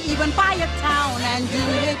 You can even buy a town and do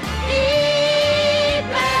it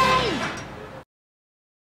eBay.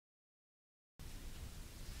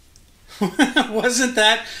 Wasn't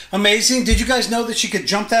that amazing? Did you guys know that she could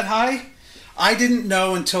jump that high? I didn't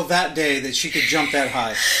know until that day that she could jump that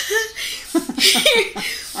high.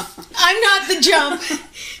 I'm not the jump.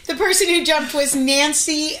 The person who jumped was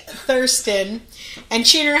Nancy Thurston. And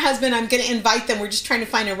she and her husband, I'm going to invite them. We're just trying to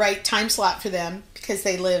find a right time slot for them because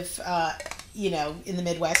they live, in the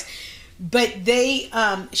Midwest. But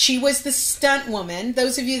she was the stunt woman.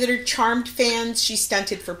 Those of you that are Charmed fans, she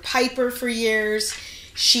stunted for Piper for years.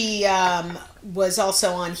 She was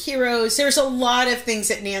also on Heroes. There's a lot of things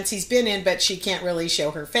that Nancy's been in, but she can't really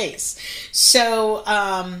show her face. So,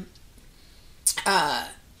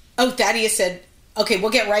 Thaddeus said, okay,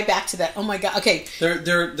 we'll get right back to that. Oh my God. Okay.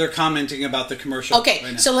 They're commenting about the commercial. Okay,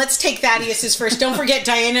 right, so let's take Thaddeus's first. Don't forget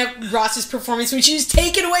Diana Ross's performance when she was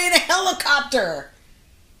taken away in a helicopter.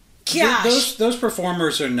 Gosh. Those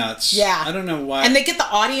performers are nuts. Yeah. I don't know why. And they get the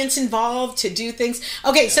audience involved to do things.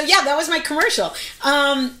 Okay, so that was my commercial.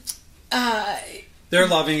 They're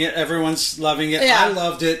loving it. Everyone's loving it. Yeah. I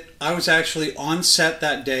loved it. I was actually on set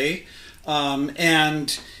that day.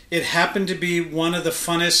 And it happened to be one of the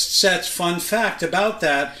funnest sets. Fun fact about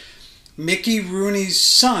that, Mickey Rooney's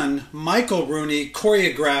son, Michael Rooney,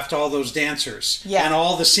 choreographed all those dancers and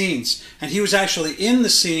all the scenes. And he was actually in the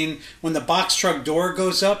scene when the box truck door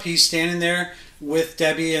goes up. He's standing there with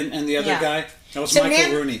Debi and the other guy. That was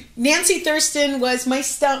Michael Rooney. Nancy Thurston was my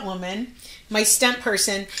stunt woman, my stunt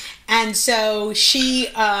person. And so she,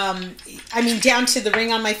 down to the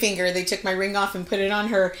ring on my finger. They took my ring off and put it on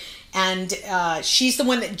her. And she's the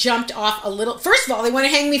one that jumped off a little. First of all, they want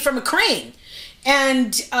to hang me from a crane.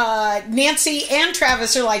 And Nancy and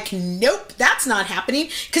Travis are like, nope, that's not happening.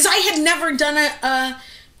 Because I had never done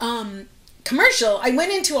commercial, I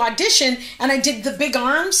went into audition and I did the big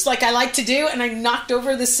arms like I like to do, and I knocked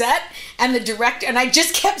over the set and the director, and I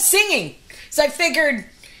just kept singing. So I figured...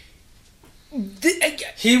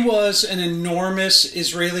 He was an enormous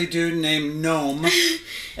Israeli dude named Noam,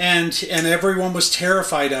 and everyone was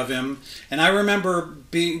terrified of him. And I remember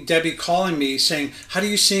Debbie calling me saying, "How do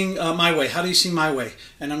you sing My Way? How do you sing My Way?"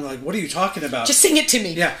 And I'm like, "What are you talking about? Just sing it to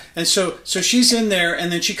me." Yeah. And so she's in there,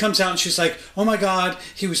 and then she comes out and she's like, "Oh my God,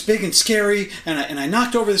 he was big and scary," and I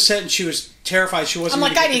knocked over the set, and she was terrified. She wasn't. I'm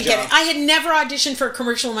like, I didn't get it. I had never auditioned for a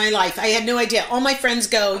commercial in my life. I had no idea. All my friends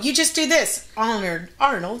go, "You just do this."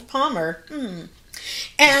 Arnold Palmer.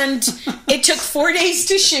 And it took 4 days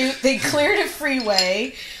to shoot. They cleared a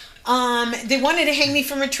freeway. They wanted to hang me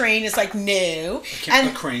from a train. It's like, no.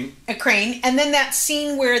 A crane. A crane. And then that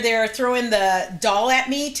scene where they're throwing the doll at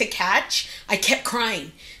me to catch, I kept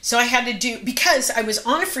crying. So I had to do, because I was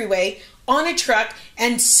on a freeway, on a truck,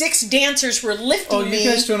 and 6 dancers were lifting me. Oh, you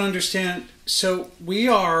guys don't understand. So we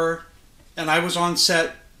are, and I was on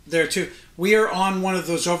set there too, we are on one of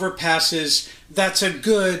those overpasses that's a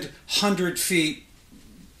good 100 feet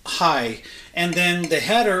high. And then they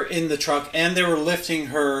had her in the truck and they were lifting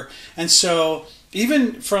her. And so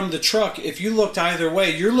even from the truck, if you looked either way,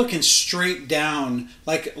 you're looking straight down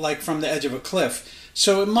like from the edge of a cliff.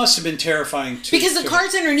 So it must have been terrifying too. Because the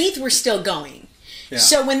cars underneath were still going. Yeah.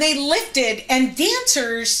 So when they lifted, and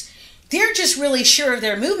dancers, they're just really sure of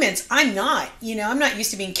their movements. I'm not, I'm not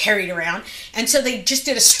used to being carried around. And so they just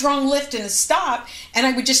did a strong lift and a stop, and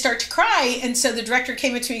I would just start to cry. And so the director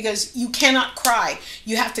came up to me and goes, "You cannot cry.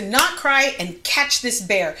 You have to not cry and catch this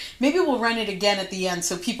bear." Maybe we'll run it again at the end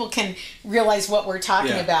so people can realize what we're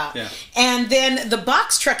talking about. Yeah. And then the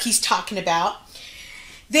box truck he's talking about,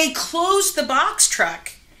 they closed the box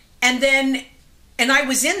truck, and I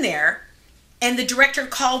was in there. And the director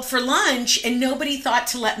called for lunch, and nobody thought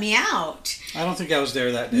to let me out. I don't think I was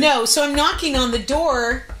there that day. No, so I'm knocking on the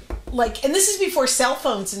door, and this is before cell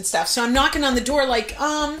phones and stuff. So I'm knocking on the door,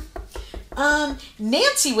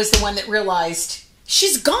 Nancy was the one that realized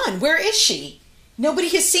she's gone. Where is she? Nobody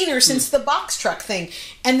has seen her since the box truck thing.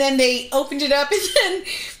 And then they opened it up, and then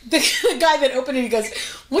the guy that opened it, he goes,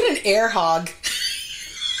 "What an air hog."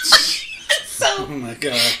 So, oh my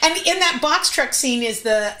God. And in that box truck scene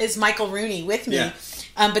is Michael Rooney with me. Yeah.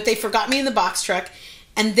 But they forgot me in the box truck.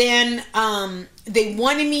 And then they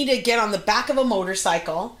wanted me to get on the back of a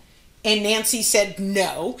motorcycle. And Nancy said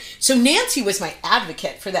no. So Nancy was my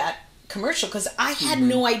advocate for that commercial because I had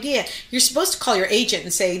no idea. You're supposed to call your agent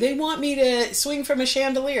and say, "They want me to swing from a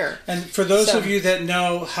chandelier." And for those of you that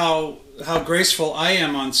know how graceful I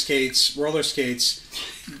am on skates, roller skates,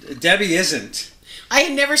 Debbie isn't. I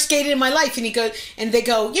had never skated in my life, and they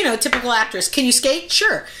go, typical actress. Can you skate?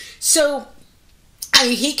 Sure. So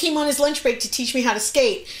he came on his lunch break to teach me how to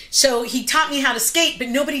skate. So he taught me how to skate, but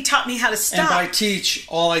nobody taught me how to stop. And by teach,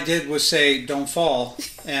 all I did was say, "Don't fall,"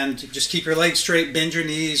 and just keep your legs straight, bend your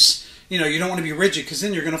knees. You don't want to be rigid because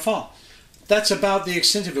then you're going to fall. That's about the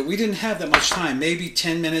extent of it. We didn't have that much time, maybe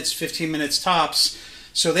 10 minutes, 15 minutes tops.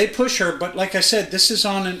 So they push her, but like I said, this is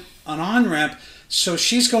on an on-ramp, so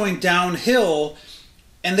she's going downhill.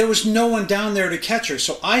 And there was no one down there to catch her,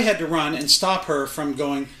 so I had to run and stop her from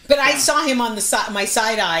going. But down. I saw him on my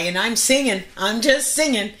side eye, and I'm singing. I'm just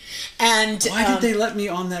singing. And why did they let me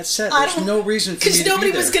on that set? There's no reason for me to be there. Because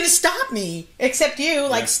nobody was going to stop me except you.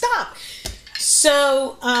 Like, stop.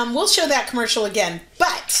 So we'll show that commercial again.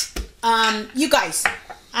 But you guys,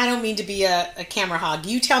 I don't mean to be a camera hog.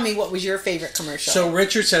 You tell me, what was your favorite commercial? So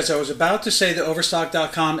Richard says, "I was about to say the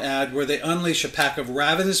Overstock.com ad where they unleash a pack of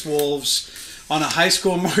ravenous wolves on a high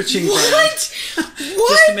school marching band." What?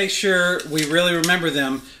 Just to make sure we really remember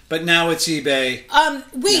them. But now it's eBay.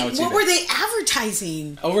 What were they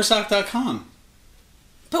advertising? Overstock.com.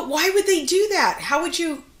 But why would they do that? How would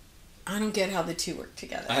you... I don't get how the two work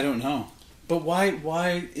together. I don't know. But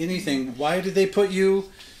why anything? Why did they put you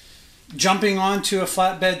jumping onto a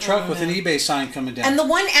flatbed truck with an eBay sign coming down? And the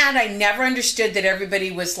one ad I never understood that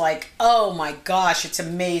everybody was like, "Oh my gosh, it's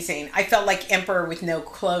amazing." I felt like Emperor with no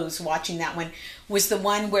clothes watching that one. Was the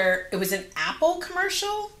one where it was an Apple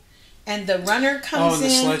commercial and the runner comes in. Oh, the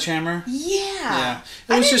sledgehammer? Yeah.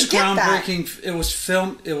 It was just groundbreaking. It was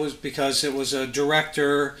filmed. It was because it was a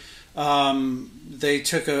director. They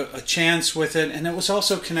took a chance with it, and it was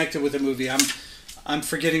also connected with a movie. I'm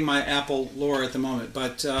forgetting my Apple lore at the moment,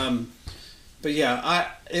 but yeah,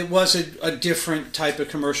 it was a different type of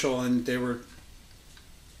commercial, and they were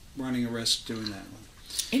running a risk doing that one.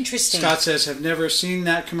 Interesting. Scott says, "Have never seen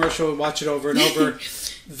that commercial. Watch it over and over."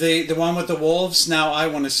 The one with the wolves. Now I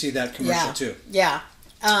want to see that commercial too. Yeah.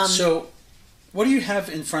 So, what do you have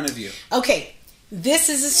in front of you? Okay, This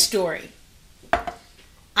is a story.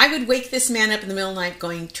 I would wake this man up in the middle of the night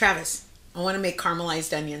going, Travis, I want to make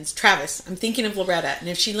caramelized onions. Travis, I'm thinking of Loretta. And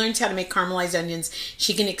if she learns how to make caramelized onions,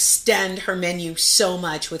 she can extend her menu so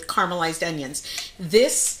much with caramelized onions.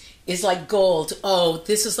 This is like gold. Oh,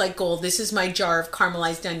 this is like gold. This is my jar of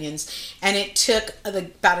caramelized onions. And it took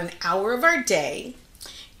about an hour of our day.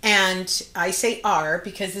 And I say our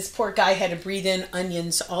because this poor guy had to breathe in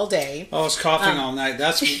onions all day. Oh, I was coughing all night.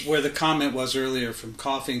 That's where the comment was earlier from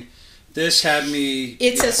coughing. This had me...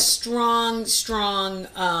 It's a strong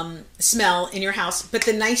smell in your house. But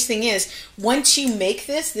the nice thing is, once you make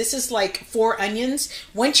this is like 4 onions.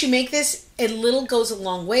 Once you make this, a little goes a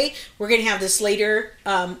long way. We're going to have this later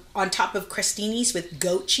on top of crostinis with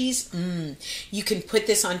goat cheese. You can put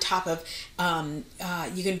this on top of...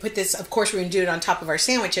 you can put this... Of course, we're going to do it on top of our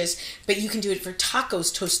sandwiches. But you can do it for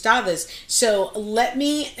tacos, tostadas. So let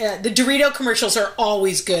me... the Dorito commercials are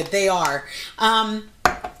always good. They are.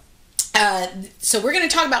 So we're going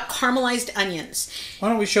to talk about caramelized onions. Why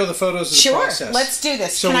don't we show the photos of the process? Sure, let's do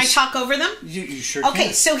this. So can I talk over them? You sure can.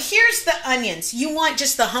 Okay, so here's the onions. You want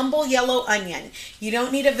just the humble yellow onion. You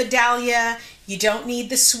don't need a Vidalia. You don't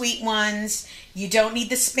need the sweet ones. You don't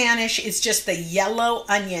need the Spanish. It's just the yellow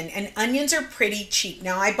onion. And onions are pretty cheap.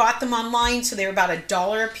 Now, I bought them online, so they're about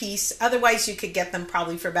 $1 a piece. Otherwise, you could get them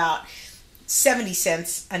probably for about 70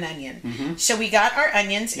 cents an onion. So we got our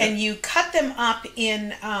onions, and you cut them up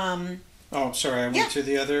in... oh, sorry, I went to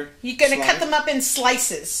the other You're going to cut them up in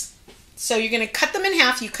slices. So you're going to cut them in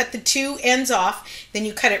half. You cut the 2 ends off. Then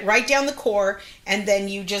you cut it right down the core. And then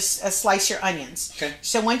you just slice your onions. Okay.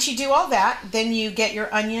 So once you do all that, then you get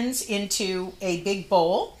your onions into a big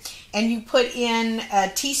bowl. And you put in a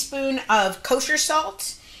teaspoon of kosher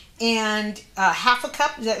salt. And half a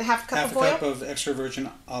cup, is that half a cup of oil? Half a cup of extra virgin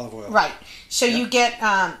olive oil. Right. So you get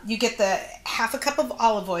the half a cup of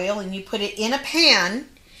olive oil and you put it in a pan.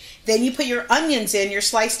 Then you put your onions in, your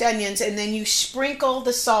sliced onions, and then you sprinkle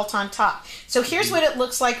the salt on top. So here's what it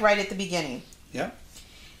looks like right at the beginning. Yeah.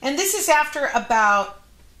 And this is after about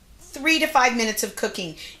 3 to 5 minutes of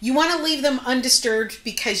cooking. You want to leave them undisturbed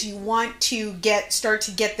because you want to start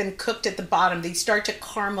to get them cooked at the bottom. They start to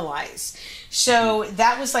caramelize. So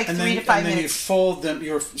that was like 3 to 5 minutes. And then you fold them.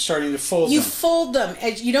 You're starting to fold them. You fold them.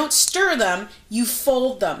 You don't stir them. You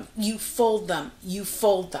fold them. You fold them. You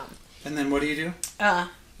fold them. And then what do?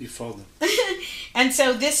 You fold them. And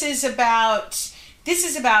so this is about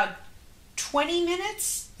 20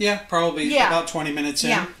 minutes. Yeah, probably about 20 minutes in.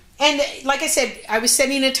 Yeah. And like I said, I was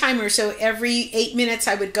setting a timer, so every 8 minutes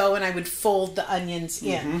I would go and I would fold the onions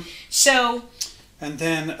in. So. And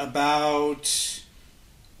then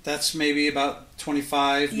that's maybe about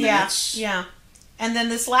 25 minutes. Yeah. And then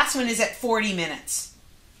this last one is at 40 minutes.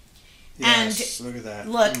 Yes, and look at that.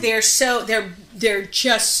 Look, they're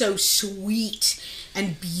just so sweet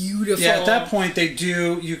and beautiful. Yeah, at that point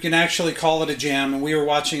you can actually call it a jam. And we were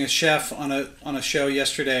watching a chef on a show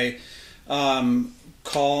yesterday calling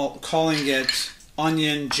it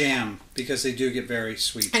onion jam because they do get very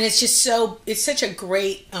sweet. And it's such a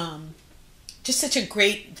great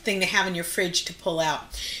thing to have in your fridge to pull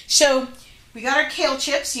out. So we got our kale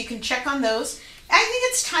chips. You can check on those. I think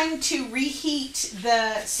it's time to reheat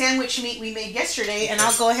the sandwich meat we made yesterday, and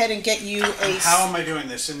I'll go ahead and get you a... How am I doing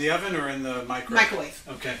this? In the oven or in the microwave? Microwave.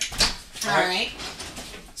 Okay. All right.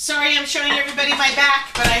 Sorry I'm showing everybody my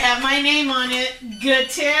back, but I have my name on it.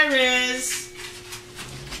 Gutierrez.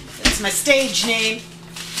 That's my stage name.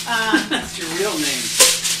 That's your real name.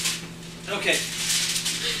 Okay.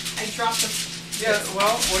 I dropped them. Yeah,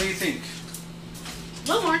 well, what do you think? A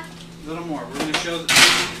little more. A little more. We're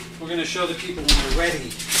going to show the people when we're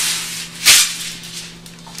ready.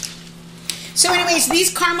 So anyways,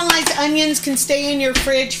 these caramelized onions can stay in your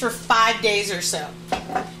fridge for 5 days or so.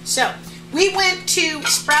 So we went to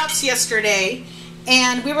Sprouts yesterday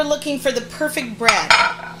and we were looking for the perfect bread.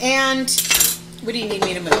 And what do you need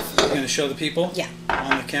me to move? You're going to show the people? Yeah.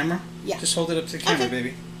 On the camera? Yeah. Just hold it up to the camera,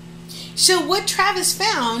 baby. So what Travis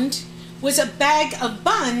found was a bag of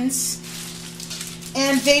buns,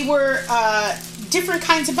 and they were different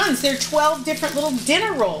kinds of buns. They're 12 different little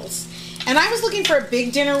dinner rolls. And I was looking for a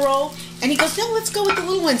big dinner roll, and he goes, no, let's go with the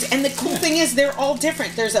little ones. And the cool thing is they're all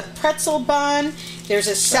different. There's a pretzel bun, there's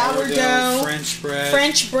a sourdough,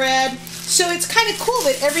 French bread. So it's kind of cool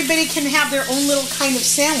that everybody can have their own little kind of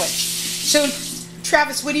sandwich. So,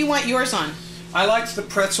 Travis, what do you want yours on? I liked the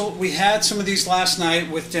pretzel. We had some of these last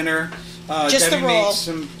night with dinner. Just Debbie the roll. made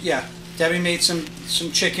some, Debbie made some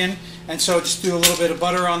chicken. And so just do a little bit of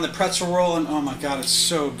butter on the pretzel roll, and oh my God, it's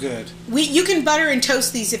so good. You can butter and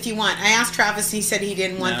toast these if you want. I asked Travis, and he said he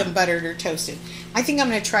didn't want them buttered or toasted. I think I'm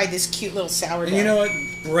going to try this cute little sourdough. And you know what?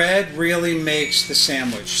 bread really makes the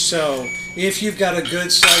sandwich. So if you've got a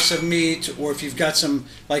good slice of meat, or if you've got some,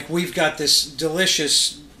 like we've got this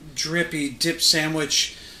delicious drippy dip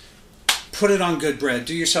sandwich, put it on good bread.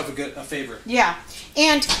 Do yourself a favor. Yeah.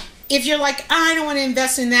 And if you're like, I don't want to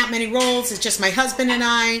invest in that many rolls, it's just my husband and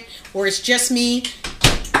I, or it's just me,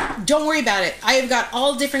 don't worry about it. I have got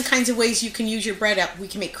all different kinds of ways you can use your bread up. We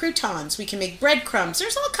can make croutons. We can make breadcrumbs.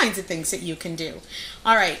 There's all kinds of things that you can do.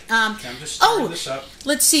 All right. Okay, I'm just stirring this up.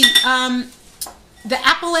 Let's see. The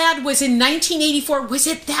Apple ad was in 1984. Was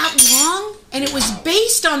it that long? And it was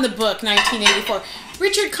based on the book 1984.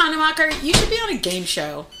 Richard Kanemacher, you should be on a game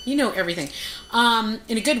show. You know everything.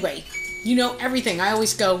 In a good way. You know everything. I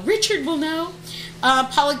always go, Richard will know.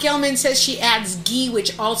 Paula Gelman says she adds ghee,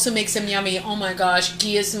 which also makes them yummy. Oh my gosh,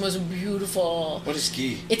 ghee is the most beautiful. What is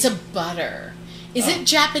ghee? It's a butter. Is it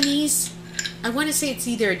Japanese? I want to say it's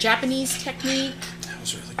either a Japanese technique. That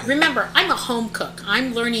was really good. Remember, I'm a home cook.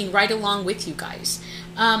 I'm learning right along with you guys.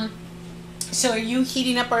 So are you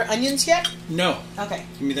heating up our onions yet? No. Okay.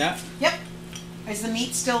 Give me that. Yep. Is the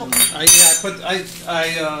meat still? I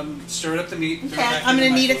stirred up the meat. Okay. I'm going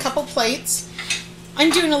to need a couple plates. I'm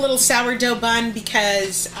doing a little sourdough bun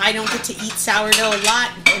because I don't get to eat sourdough a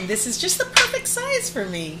lot, and this is just the perfect size for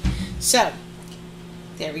me. So,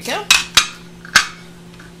 there we go.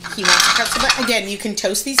 He wants a pretzel bun. Again, you can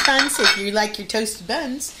toast these buns if you like your toasted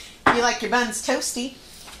buns. If you like your buns toasty.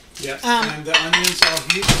 Yeah, and the onions I'll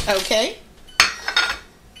heat. Okay.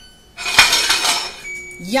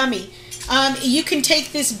 Yummy. You can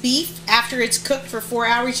take this beef after it's cooked for 4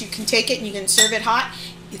 hours. You can take it and you can serve it hot.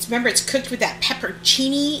 Remember, it's cooked with that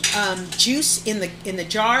peppercini juice in the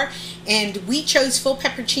jar, and we chose full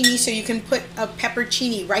peppercini, so you can put a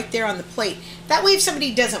peppercini right there on the plate. That way, if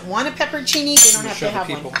somebody doesn't want a peppercini, they don't have to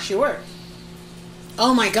have one. Sure.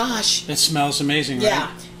 Oh my gosh. It smells amazing, right?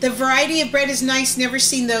 Yeah. The variety of bread is nice. Never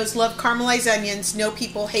seen those. Love caramelized onions. No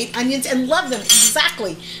people hate onions and love them.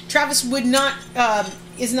 Exactly. Travis would not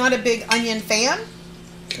is not a big onion fan.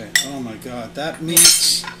 Okay. Oh my God, that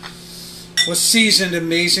meat was seasoned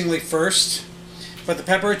amazingly first, but the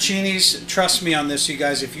pepperoncinis, trust me on this, you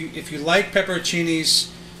guys. If you like pepperoncinis,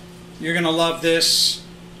 you're gonna love this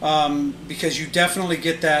because you definitely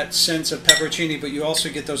get that sense of pepperoncini, but you also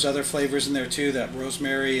get those other flavors in there too, that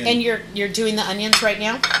rosemary. And you're doing the onions right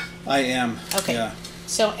now? I am. Okay. Yeah.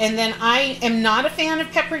 So, and then I am not a fan of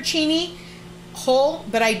pepperoncini whole,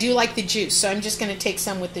 but I do like the juice. So I'm just going to take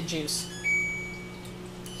some with the juice.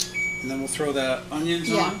 And then we'll throw the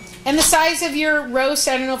onions on. And the size of your roast,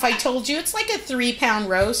 I don't know if I told you, it's like a 3-pound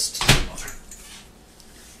roast.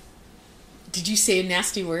 Did you say a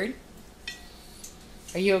nasty word?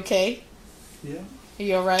 Are you okay? Yeah. Are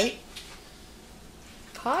you all right?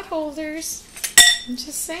 Potholders. I'm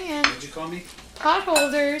just saying. What'd you call me?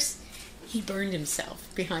 Potholders. He burned himself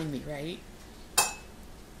behind me, right?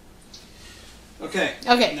 Okay.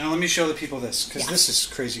 Okay. Now let me show the people this, because this is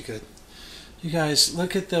crazy good. You guys,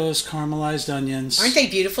 look at those caramelized onions. Aren't they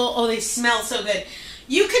beautiful? Oh, they smell so good.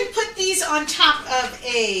 You can put these on top of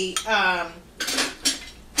a. You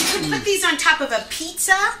can put these on top of a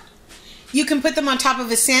pizza. You can put them on top of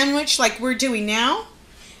a sandwich, like we're doing now.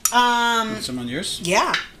 Want some on yours?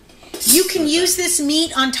 Yeah. You can use this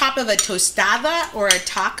meat on top of a tostada or a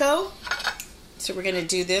taco. So we're going to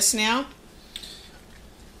do this now.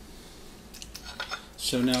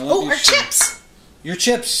 So now let me our show chips. Your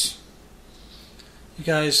chips. You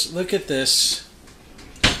guys, look at this.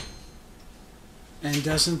 And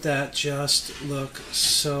doesn't that just look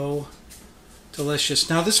so delicious?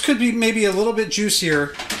 Now this could be maybe a little bit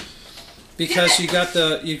juicier because you got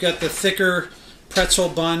the thicker pretzel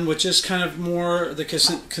bun, which is kind of more the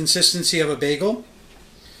consistency of a bagel.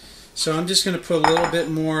 So I'm just going to put a little bit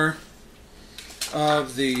more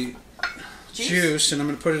of the juice, and I'm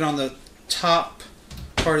going to put it on the top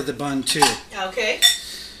part of the bun too. Okay.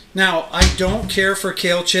 Now, I don't care for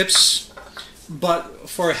kale chips, but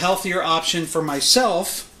for a healthier option for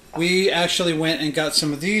myself, we actually went and got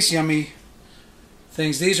some of these yummy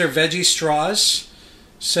things. These are veggie straws.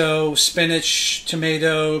 So spinach,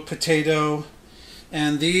 tomato, potato,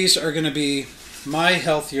 and these are going to be my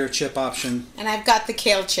healthier chip option. And I've got the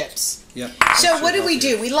kale chips. Yep. So what did we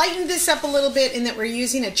do? We lightened this up a little bit in that we're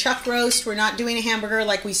using a chuck roast. We're not doing a hamburger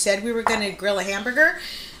like we said we were going to grill a hamburger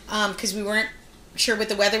because we weren't sure what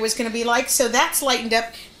the weather was going to be like. So that's lightened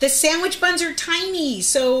up. The sandwich buns are tiny,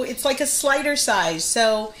 so it's like a slider size.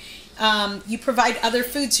 So you provide other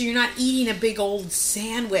food, so you're not eating a big old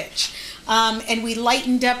sandwich. And we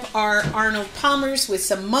lightened up our Arnold Palmers with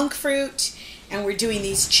some monk fruit. And we're doing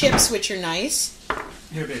these chips, which are nice.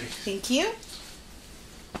 Here, baby. Thank you.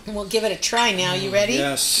 And we'll give it a try now. You ready?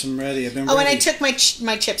 Yes, I'm ready. I've been Oh, ready. and I took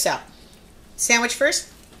my chips out. Sandwich first?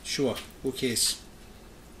 Sure. Okay.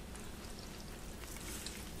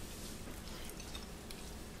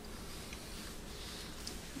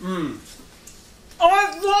 Mmm. Oh,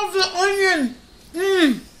 I love the onion.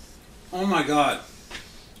 Mmm. Oh my God.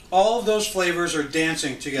 All of those flavors are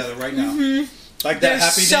dancing together right now. Like that They're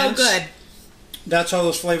happy so dance. good. That's how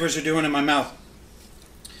those flavors are doing in my mouth.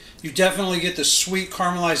 You definitely get the sweet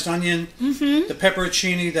caramelized onion, the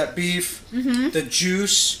pepperoncini, that beef, the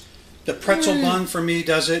juice, the pretzel bun for me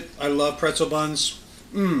does it. I love pretzel buns.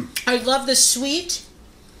 I love the sweet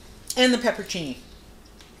and the pepperoncini.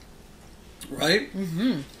 Right?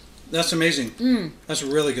 That's amazing. That's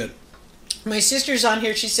really good. My sister's on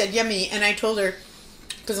here. She said yummy, and I told her,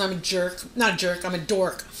 because I'm a jerk. Not a jerk, I'm a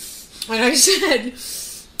dork. And I said,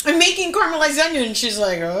 I'm making caramelized onion. And she's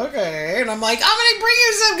like, okay. And I'm like, I'm going to bring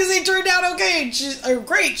you some because they turned out okay. And she's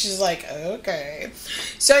great. She's like, okay.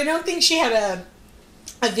 So I don't think she had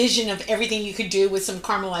a vision of everything you could do with some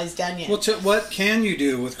caramelized onion. Well, what can you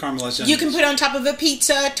do with caramelized onions? You can put on top of a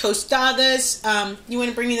pizza, tostadas. You want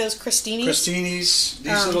to bring me those crostinis? Crostinis,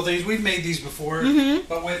 these little things. We've made these before,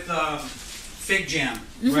 but with fig jam,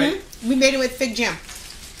 right? We made it with fig jam.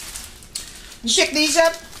 You pick these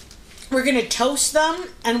up. We're going to toast them,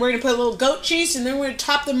 and we're going to put a little goat cheese, and then we're going to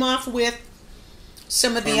top them off with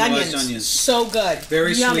some of the onions. So good.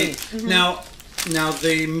 Very yummy. sweet. Now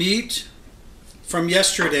the meat from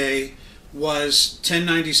yesterday was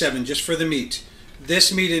 $10.97 just for the meat.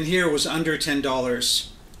 This meat in here was under $10.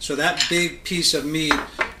 So that big piece of meat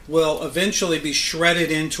will eventually be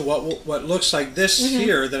shredded into what looks like this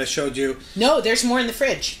here that I showed you. No, there's more in the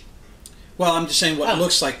fridge. Well, I'm just saying what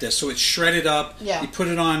looks like this. So it's shredded up. Yeah. You put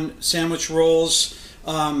it on sandwich rolls.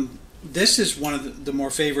 This is one of the more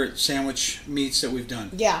favorite sandwich meats that we've done.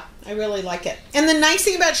 Yeah, I really like it. And the nice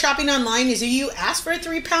thing about shopping online is if you ask for a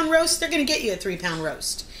 3-pound roast, they're going to get you a 3-pound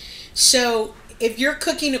roast. So if you're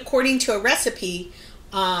cooking according to a recipe,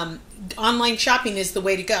 online shopping is the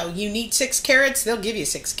way to go. You need 6 carrots, they'll give you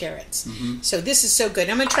 6 carrots. So this is so good.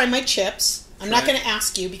 I'm going to try my chips. I'm not going to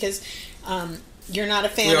ask you because you're not a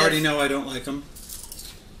fan of... We already know I don't like them.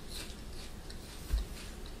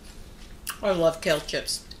 I love kale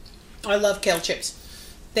chips. I love kale chips.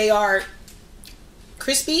 They are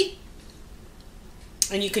crispy,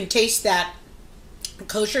 and you can taste that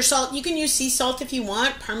kosher salt. You can use sea salt if you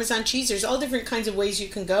want, Parmesan cheese. There's all different kinds of ways you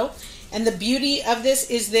can go. And the beauty of this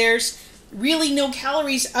is there's really no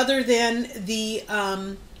calories other than the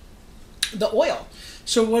oil.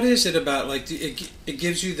 So what is it about? Like it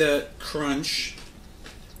gives you the crunch,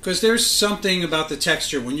 because there's something about the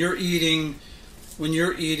texture when you're eating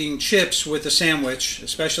chips with a sandwich,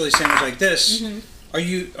 especially a sandwich like this. Are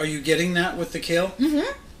you getting that with the kale?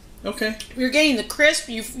 Okay. You're getting the crisp.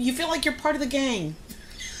 You feel like you're part of the gang.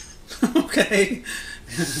 Okay.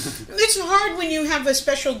 It's hard when you have a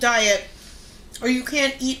special diet or you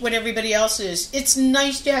can't eat what everybody else is. It's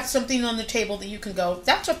nice to have something on the table that you can go,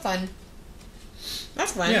 that's fun.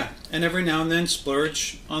 Yeah, and every now and then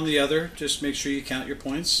splurge on the other. Just make sure you count your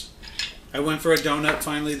points. I went for a donut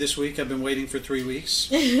finally this week. I've been waiting for 3 weeks.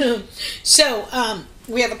 So,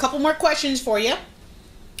 we have a couple more questions for you.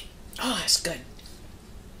 Oh, that's good.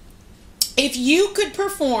 If you could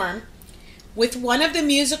perform with one of the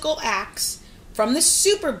musical acts from the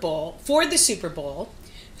Super Bowl, for the Super Bowl,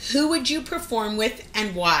 who would you perform with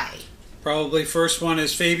and why? Probably first one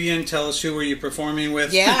is Fabian. Tell us who were you performing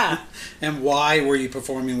with? Yeah. And why were you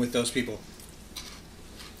performing with those people?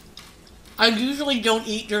 I usually don't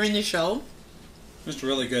eat during the show. It's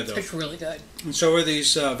really good, though. It's really good. And so are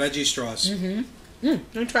these veggie straws.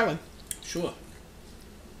 Let me try one. Sure.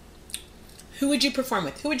 Who would you perform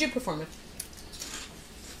with? Who would you perform with?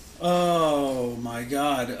 Oh, my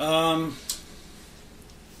God.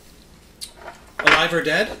 Alive or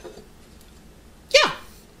dead? Yeah.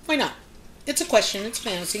 Why not? It's a question. It's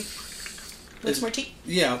fantasy. Want some more tea?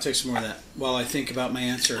 Yeah, I'll take some more of that while I think about my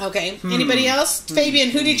answer. Okay. Anybody else? Fabian,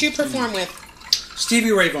 who did you perform with?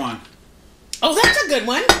 Stevie Ray Vaughan. Oh, that's a good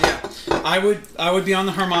one. Yeah. I would be on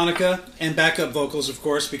the harmonica and backup vocals, of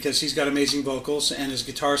course, because he's got amazing vocals and his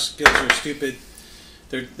guitar skills are stupid.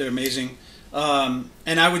 They're amazing. And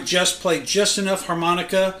I would just play just enough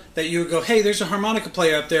harmonica that you would go, hey, there's a harmonica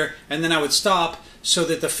player up there, and then I would stop so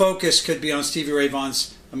that the focus could be on Stevie Ray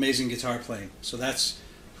Vaughan's amazing guitar playing. So that's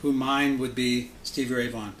who mine would be, Stevie Ray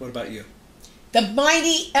Vaughan. What about you? The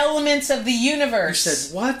mighty elements of the universe. You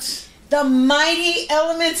said what? The mighty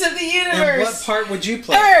elements of the universe. And what part would you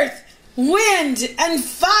play? Earth, wind, and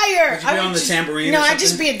fire. Would you be on the tambourine? No, or I'd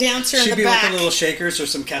just be a dancer in the back. She'd be with the little shakers or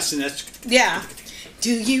some castanets. Yeah.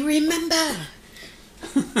 Do you remember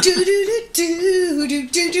Do.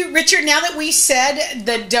 Richard, now that we said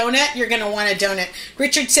the donut, you're going to want a donut.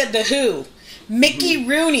 Richard said the Who. Mickey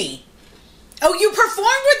Rooney. Oh, you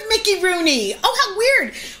performed with Mickey Rooney. Oh, how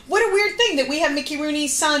weird. What a weird thing that we have Mickey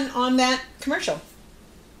Rooney's son on that commercial.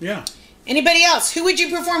 Yeah. Anybody else? Who would you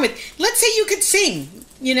perform with? Let's say you could sing,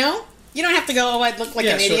 you know? You don't have to go, oh, I'd look like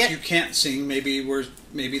an idiot. Yeah, so if you can't sing,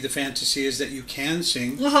 maybe the fantasy is that you can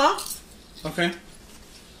sing. Uh-huh. Okay.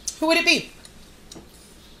 Who would it be?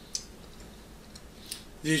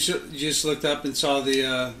 You just looked up and saw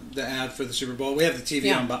the ad for the Super Bowl. We have the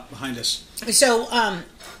TV on behind us. So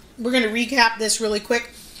we're going to recap this really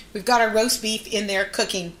quick. We've got our roast beef in there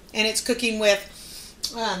cooking, and it's cooking with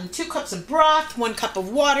 2 cups of broth, 1 cup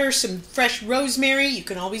of water, some fresh rosemary. You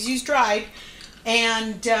can always use dried.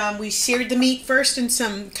 And we seared the meat first in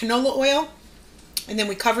some canola oil, and then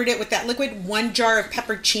we covered it with that liquid. 1 jar of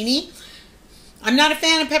peppercini. I'm not a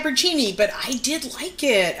fan of peppercini, but I did like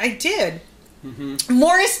it. I did. Mm-hmm.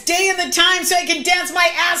 Morris, day and the time so I can dance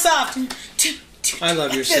my ass off. I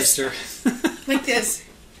love your sister. Like this.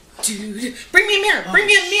 Bring me a mirror. Bring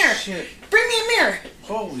me a mirror. Shit. Bring me a mirror.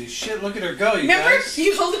 Holy shit, look at her go, you remember? guys.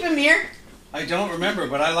 You hold up a mirror? I don't remember,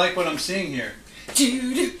 but I like what I'm seeing here.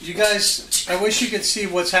 You guys, I wish you could see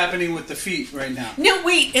what's happening with the feet right now. No,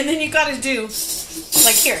 wait, and then you gotta do,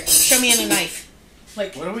 like here, show me in a knife.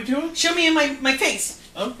 Like, what are we doing? Show me in my face.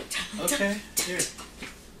 Oh, okay. Here.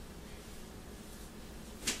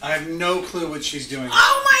 I have no clue what she's doing.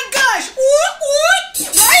 Oh my gosh!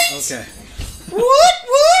 What? Right? Okay. What?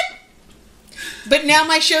 But now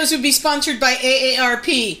my shows would be sponsored by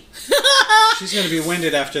AARP. She's going to be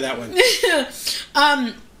winded after that one.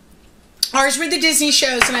 Ours were the Disney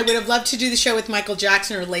shows, and I would have loved to do the show with Michael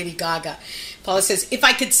Jackson or Lady Gaga. Paula says, if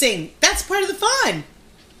I could sing, that's part of the fun.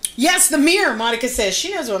 Yes, the mirror, Monica says.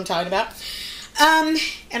 She knows what I'm talking about.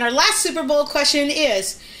 And our last Super Bowl question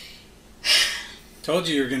is... Told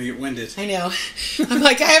you were going to get winded. I know. I'm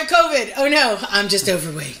like, I have COVID. Oh no, I'm just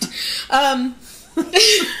overweight.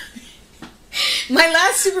 My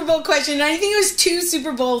last Super Bowl question, I think it was 2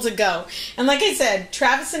 Super Bowls ago. And like I said,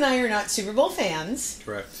 Travis and I are not Super Bowl fans.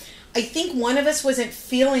 Correct. I think one of us wasn't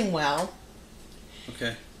feeling well.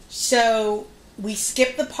 Okay. So we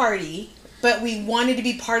skipped the party, but we wanted to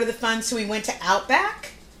be part of the fun, so we went to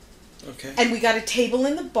Outback. Okay. And we got a table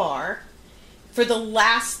in the bar for the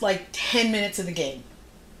last, 10 minutes of the game.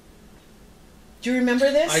 Do you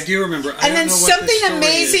remember this? I do remember. And then something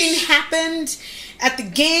amazing happened at the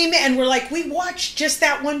game, and we're like, we watched just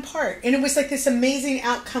that one part. And it was like this amazing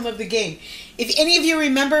outcome of the game. If any of you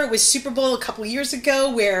remember, it was Super Bowl a couple years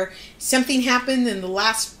ago where something happened in the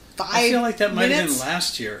last 5 minutes. I feel like that might have been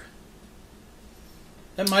last year.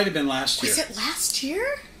 That might have been last year. Was it last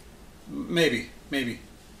year? Maybe.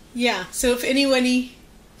 Yeah, so if anybody...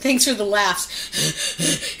 Thanks for the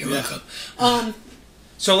laughs. You're welcome.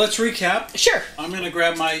 So let's recap. Sure. I'm going to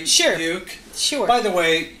grab my puke. Sure. By the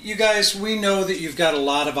way, you guys, we know that you've got a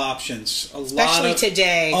lot of options. Especially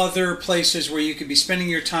today. Other places where you could be spending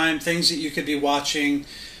your time, things that you could be watching.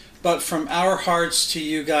 But from our hearts to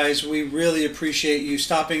you guys, we really appreciate you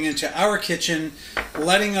stopping into our kitchen,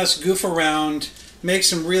 letting us goof around, make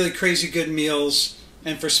some really crazy good meals,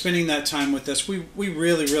 and for spending that time with us. We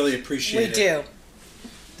really, really appreciate it. We do.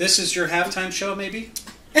 This is your halftime show, maybe?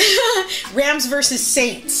 Rams versus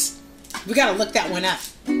Saints. We got to look that one up.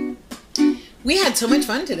 We had so much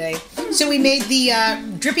fun today. So we made the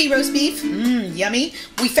drippy roast beef. Yummy.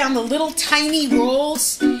 We found the little tiny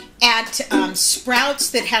rolls at Sprouts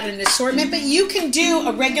that had an assortment, but you can do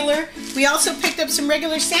a regular. We also picked up some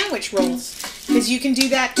regular sandwich rolls because you can do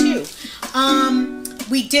that too.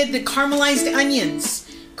 We did the caramelized onions.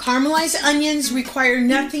 Caramelized onions require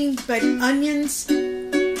nothing but onions,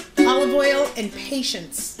 olive oil, and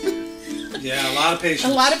patience. Yeah, a lot of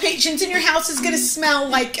patience. A lot of patience, and your house is going to smell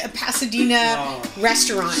like a Pasadena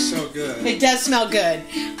restaurant. So good. It does smell good.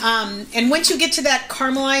 And once you get to that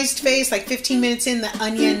caramelized phase, like 15 minutes in, the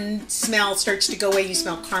onion smell starts to go away. You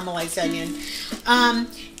smell caramelized onion.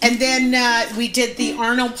 And then we did the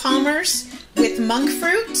Arnold Palmers with monk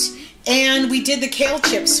fruit. And we did the Kale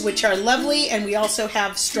Chips, which are lovely. And we also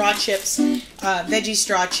have straw chips, veggie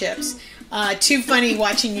straw chips. Too funny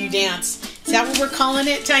watching you dance. Is that what we're calling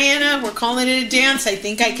it, Diana? We're calling it a dance. I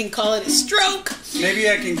think I can call it a stroke. Maybe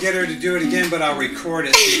I can get her to do it again, but I'll record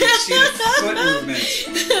it so you can see the foot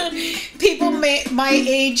movement. People my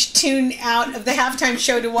age tune out of the halftime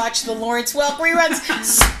show to watch the Lawrence Welk reruns.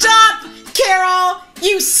 Stop, Carol!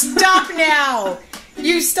 You stop now!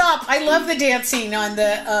 You stop. I love the dancing on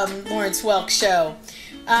the Lawrence Welk show.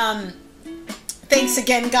 Thanks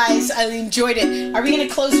again, guys. I enjoyed it. Are we going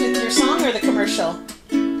to close with your song or the commercial?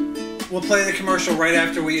 We'll play the commercial right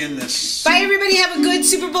after we end this. Bye, everybody. Have a good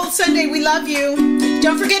Super Bowl Sunday. We love you.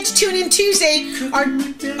 Don't forget to tune in Tuesday.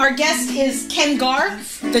 Our guest is Ken Garr,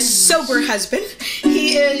 the sober husband.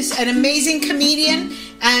 He is an amazing comedian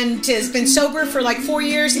and has been sober for like 4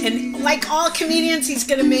 years. And like all comedians, he's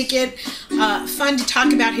going to make it fun to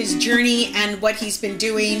talk about his journey and what he's been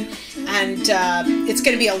doing. And it's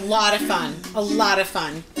going to be a lot of fun. A lot of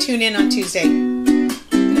fun. Tune in on Tuesday.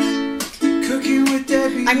 Cooking with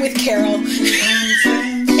Debi. I'm with Carol.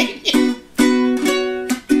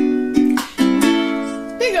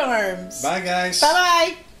 Big arms. Bye, guys.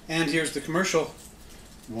 Bye-bye. And here's the commercial.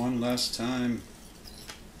 One last time.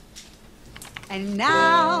 And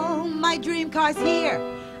now my dream car's here.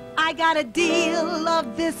 I got a deal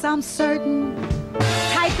of this, I'm certain.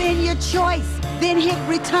 Type in your choice, then hit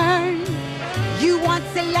return. You want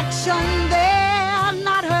selection, they're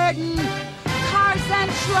not hurting. Cars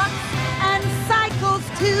and trucks and cycles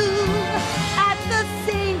too, at the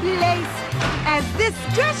same place as this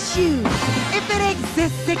dress shoe. If it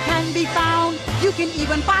exists, it can be found. You can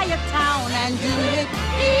even buy a town and do it